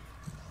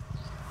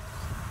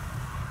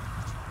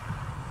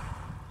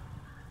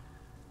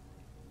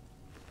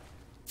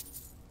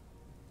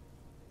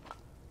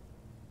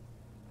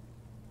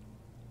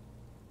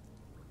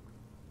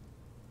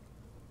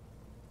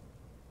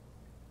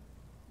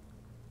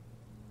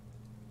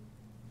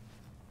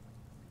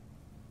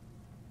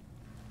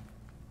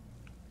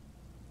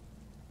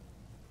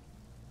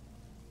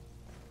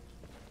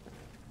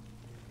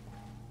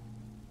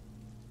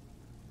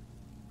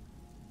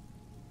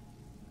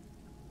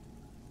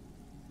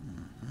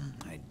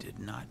 I did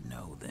not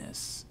know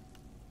this.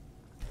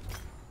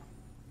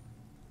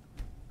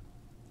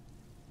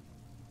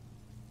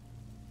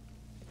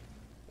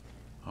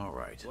 All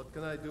right. What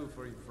can I do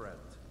for you, friend?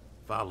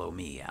 Follow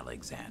me,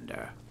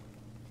 Alexander.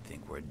 I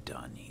think we're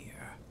done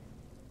here.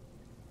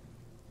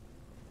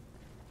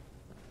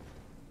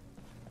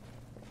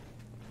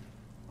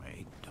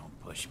 Wait, don't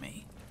push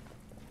me.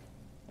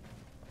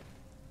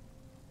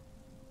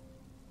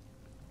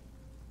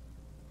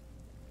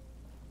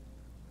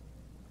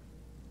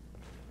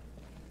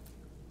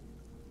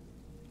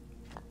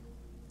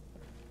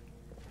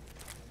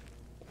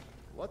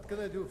 What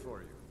can I do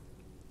for you?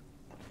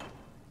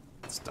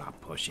 Stop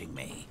pushing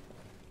me.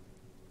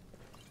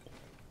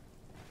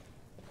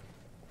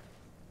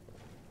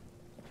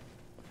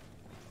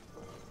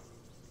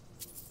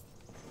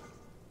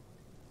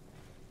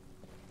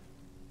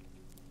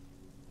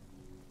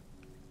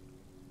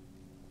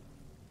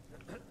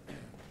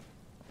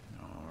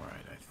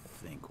 Alright, I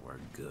think we're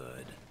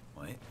good.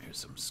 Wait, here's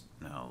some...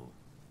 No.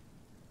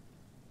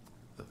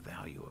 The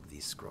value of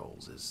these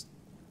scrolls is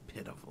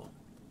pitiful.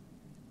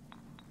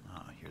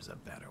 Oh, here's a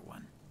better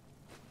one.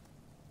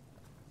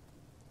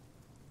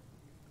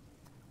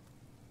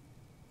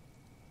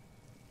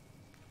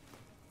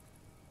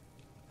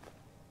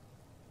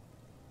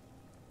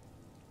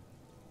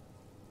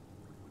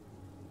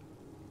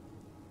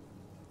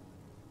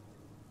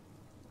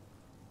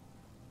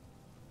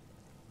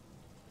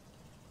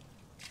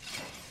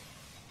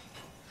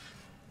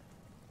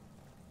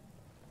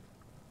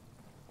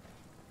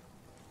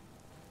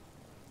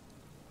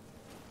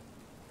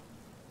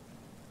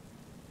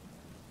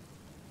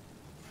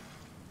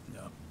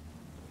 Nope.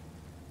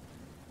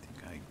 I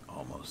think I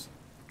almost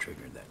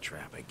triggered that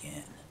trap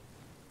again.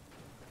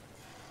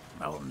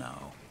 Oh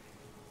no.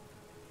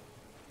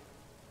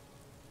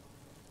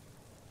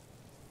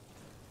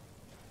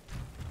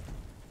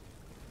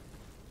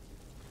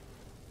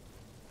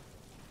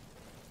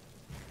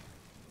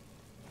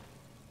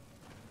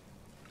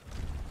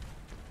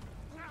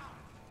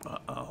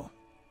 Uh-oh.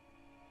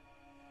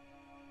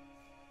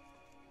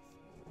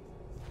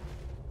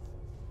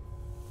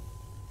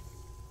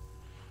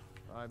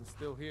 I'm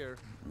still here.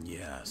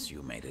 Yes,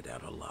 you made it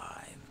out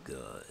alive.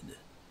 Good.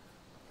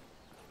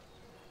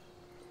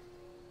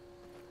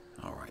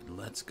 Alright,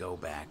 let's go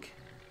back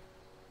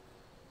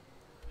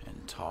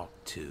and talk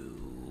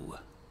to...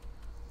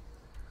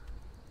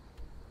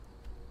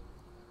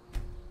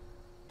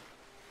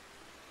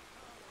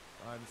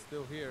 I'm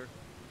still here.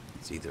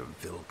 It's either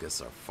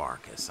Vilcus or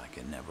Farkas. I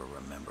can never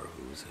remember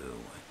who's who.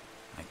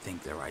 I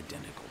think they're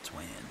identical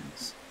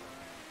twins.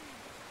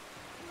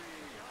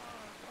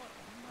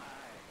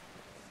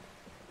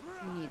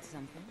 You need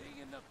something?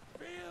 In the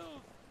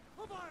field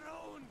of our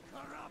own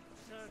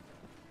corruption.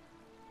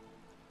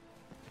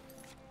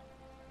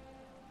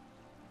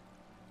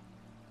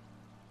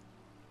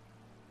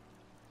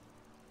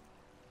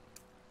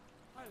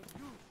 While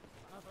you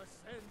have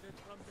ascended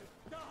from the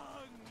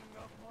dung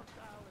of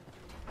mortality.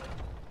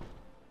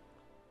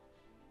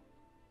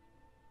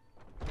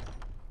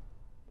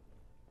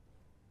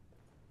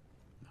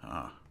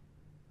 Huh.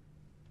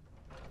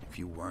 If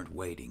you weren't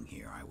waiting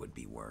here, I would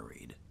be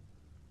worried.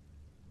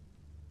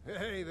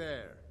 Hey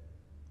there.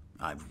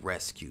 I've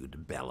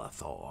rescued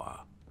Belethor.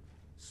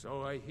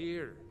 So I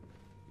hear.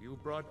 You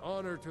brought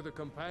honor to the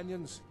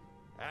companions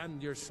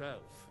and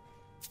yourself.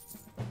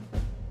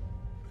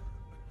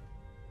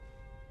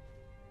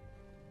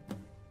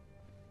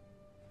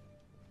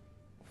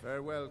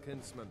 Farewell,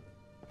 kinsman.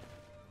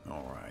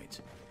 All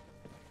right.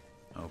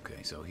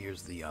 Okay, so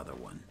here's the other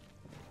one.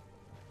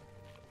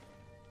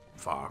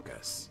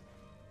 Farkas.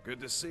 Good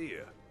to see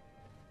you.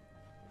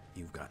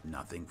 You've got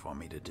nothing for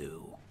me to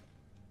do.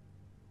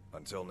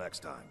 Until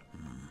next time.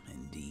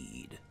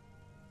 Indeed.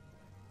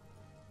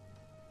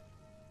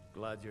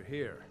 Glad you're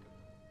here.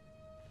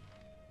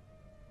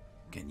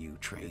 Can you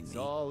train It's me?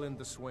 all in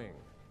the swing.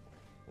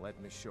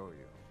 Let me show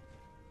you.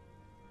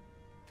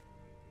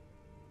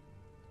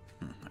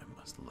 I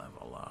must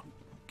level up.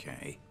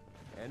 Okay.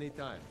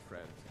 Anytime,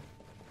 friend.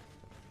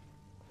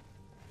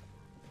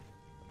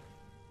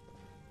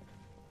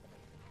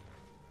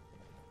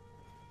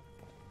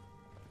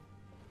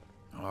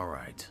 All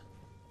right.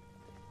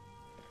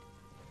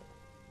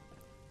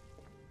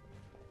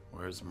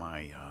 Where's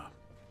my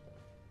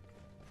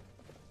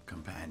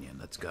companion?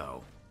 Let's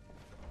go.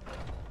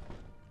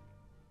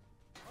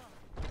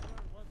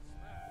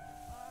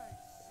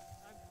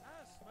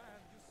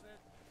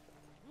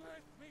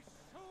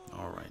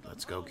 All right,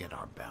 let's go get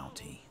our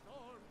bounty.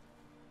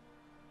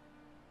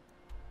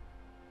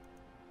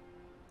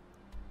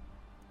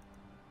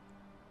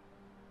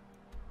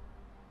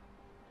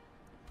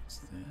 What's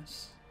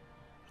this?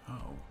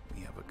 Oh,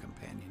 we have a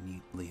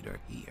companion leader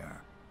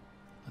here.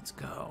 Let's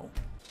go.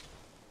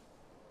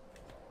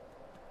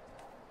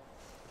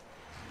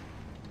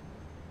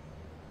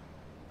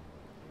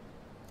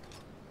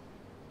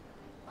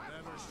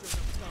 Never should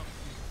have come.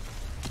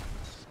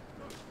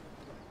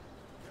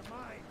 You're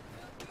mine.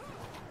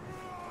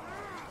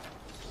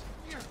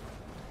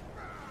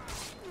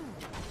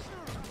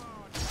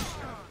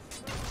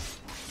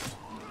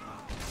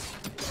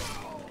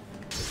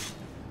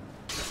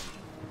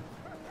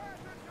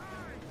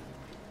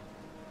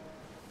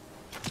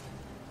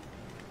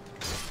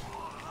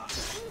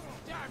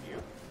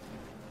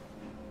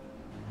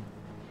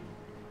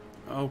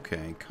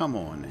 Okay, come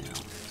on now.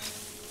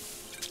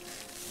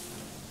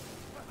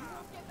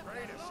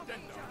 Pray to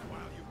Stendo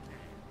while you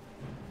can.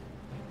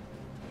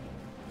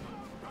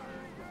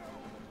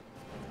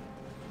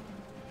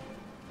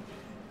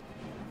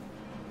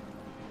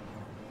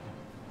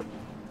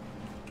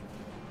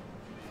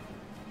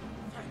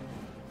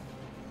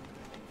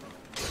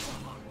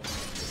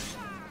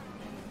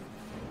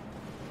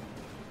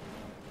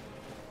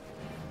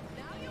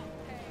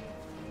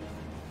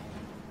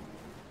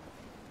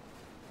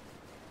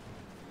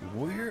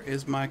 Where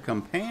is my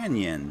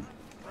companion?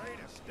 Pray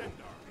to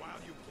Stendarr while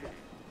you can.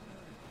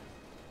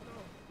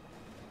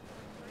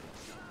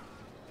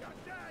 You're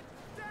dead!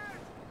 Dead!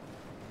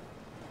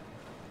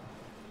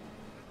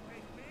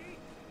 Take me?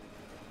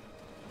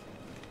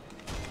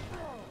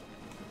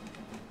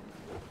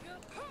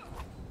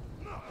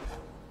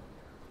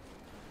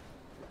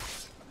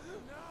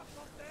 Enough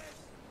of this!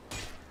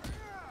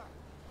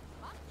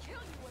 I'll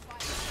kill you if I...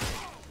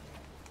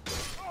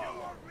 You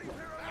won't leave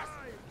here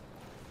alive!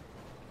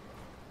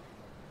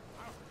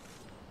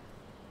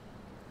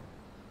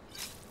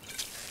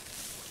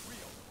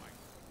 Real fight.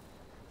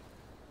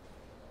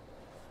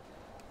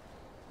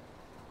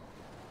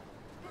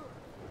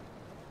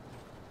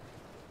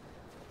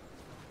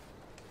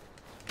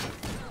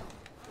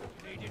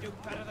 You need to do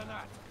better than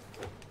that.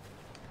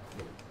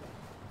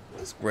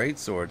 This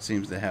greatsword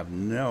seems to have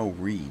no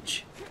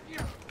reach.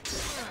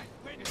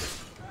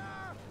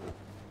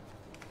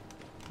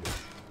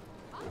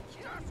 I'll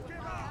kill you if I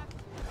have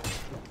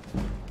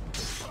to.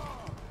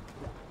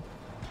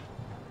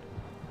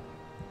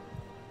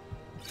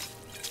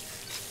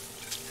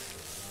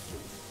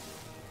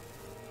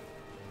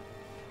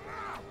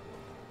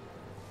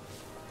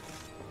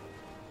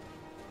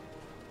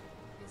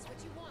 Is what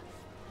you want,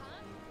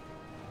 huh?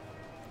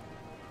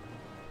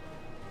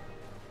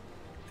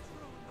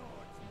 True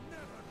Nords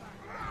never back.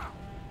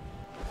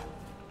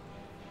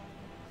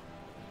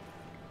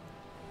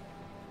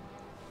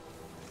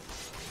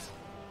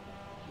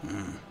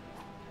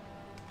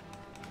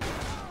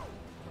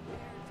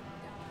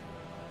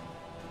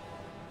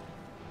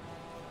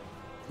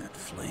 That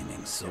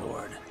flaming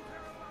sword.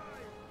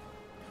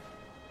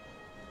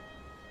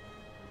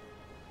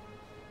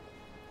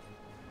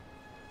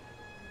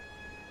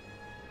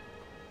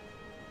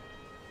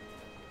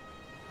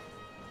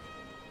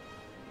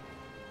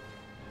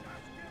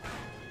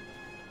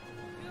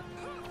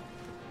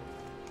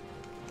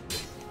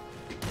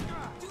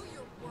 Do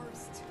your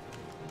worst.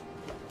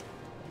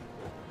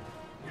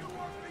 You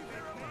won't leave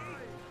here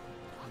alive.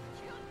 I'll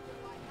kill you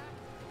if I have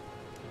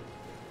to.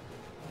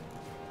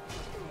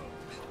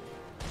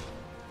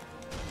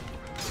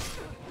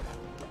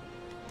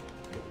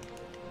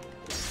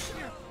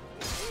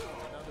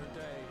 Another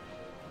day,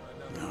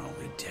 another... No,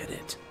 we did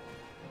it.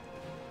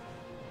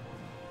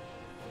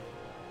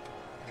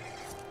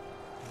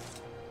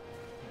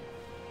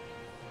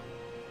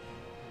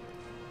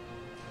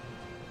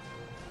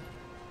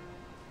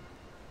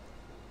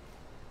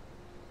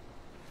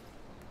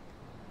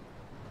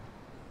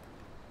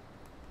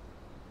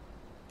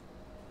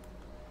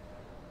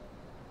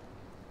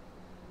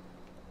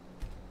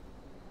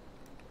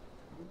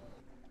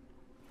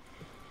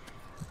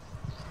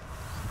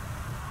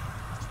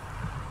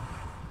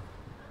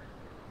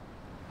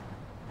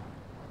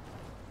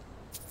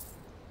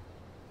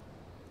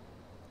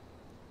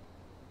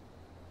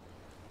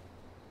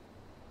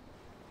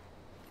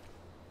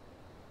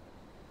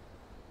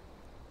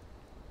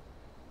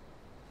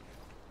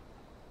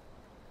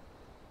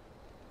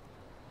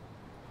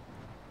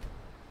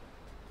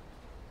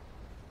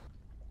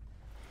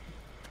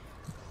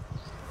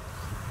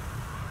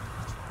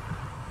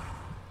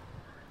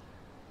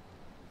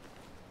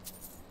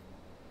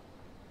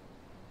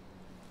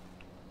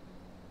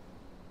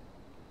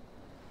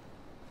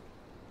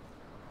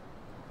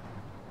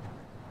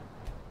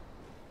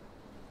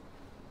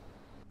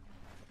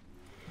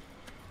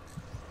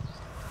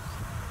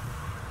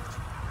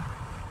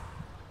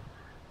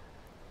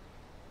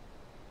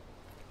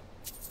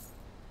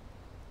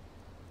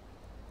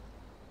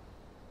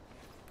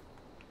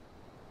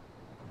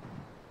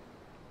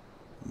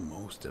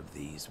 Most of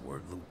these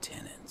were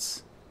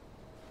lieutenants.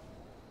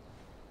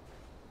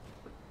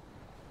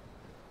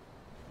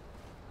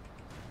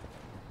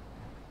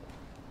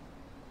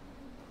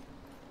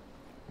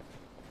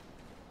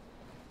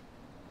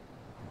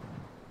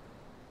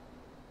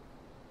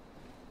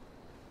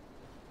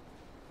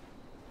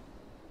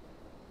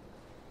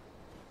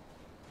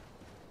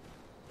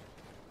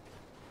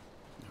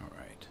 All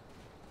right.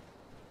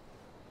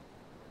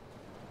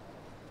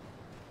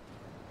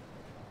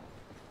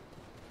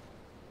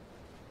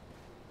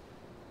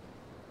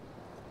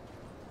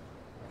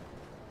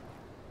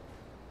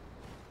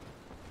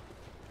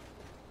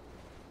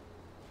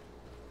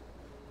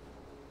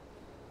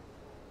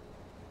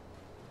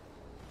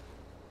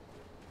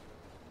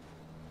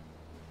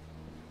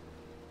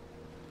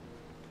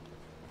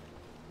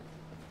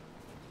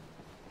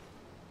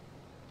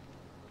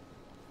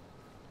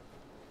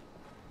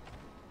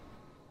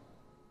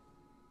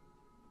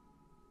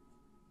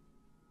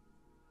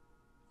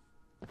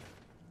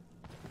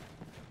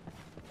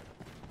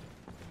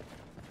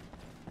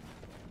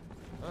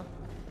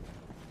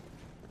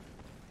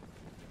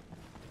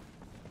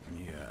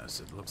 Yes,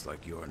 it looks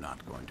like you're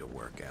not going to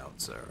work out,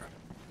 sir.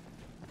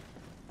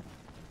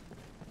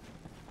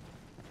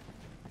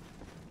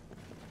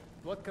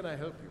 What can I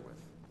help you with?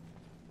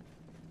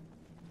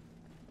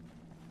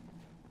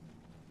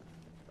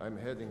 I'm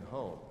heading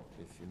home,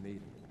 if you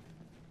need me.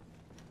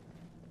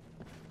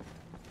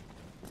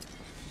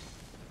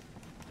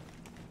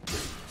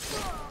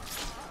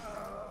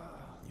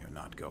 You're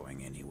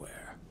going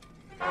anywhere.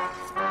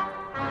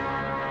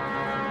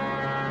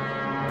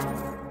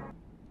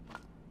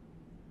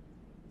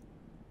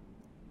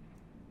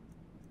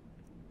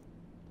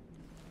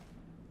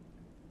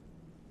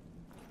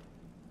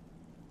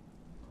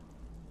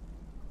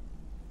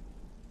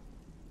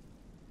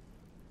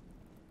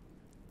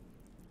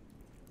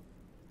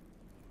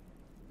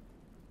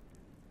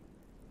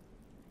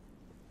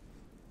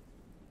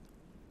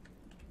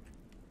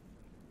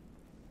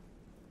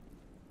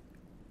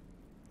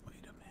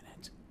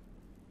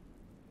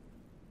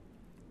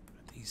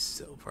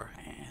 Silver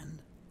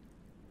hand?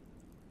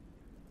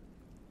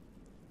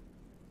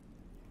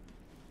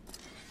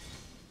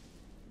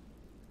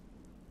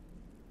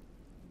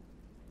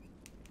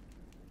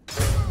 I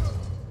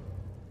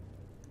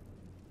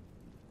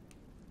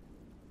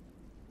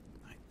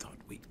thought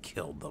we'd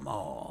killed them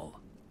all.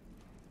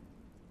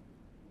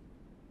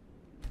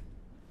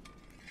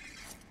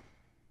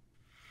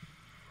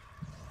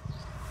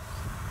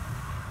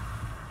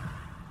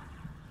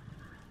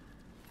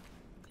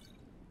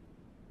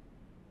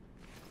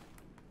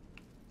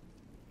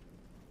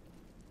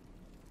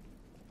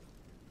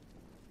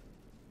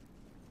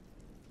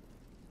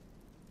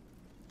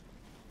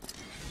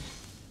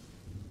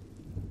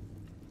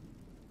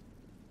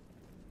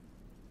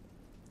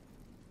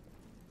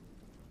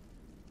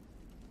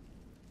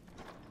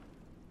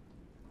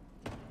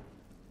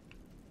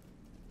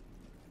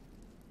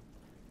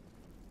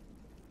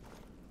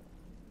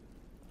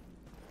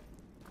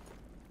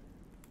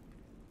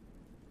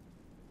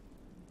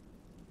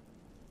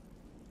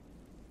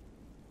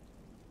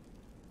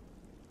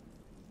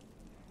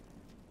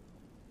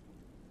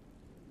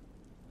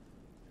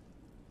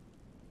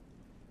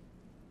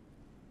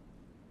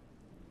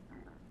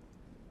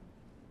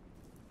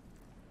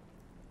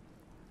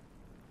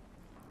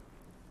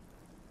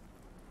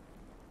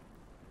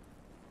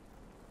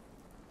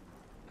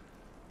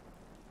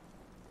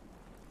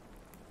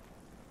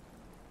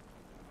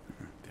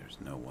 There's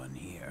no one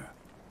here.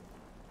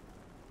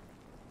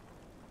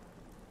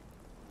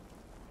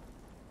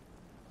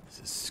 This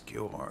is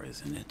Skyr,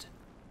 isn't it?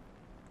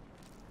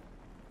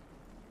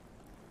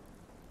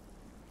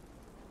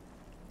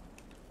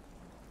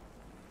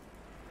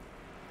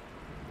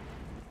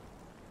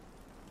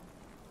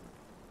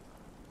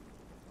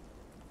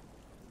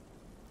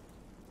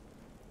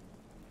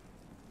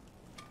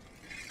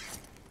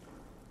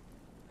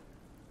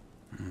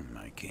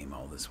 I came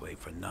all this way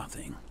for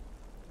nothing.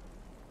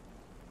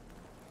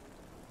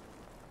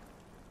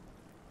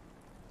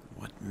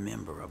 What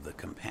member of the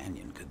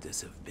companion could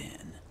this have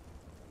been?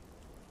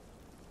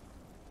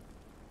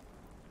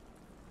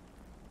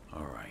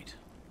 All right.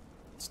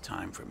 It's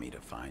time for me to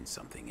find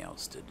something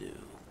else to do.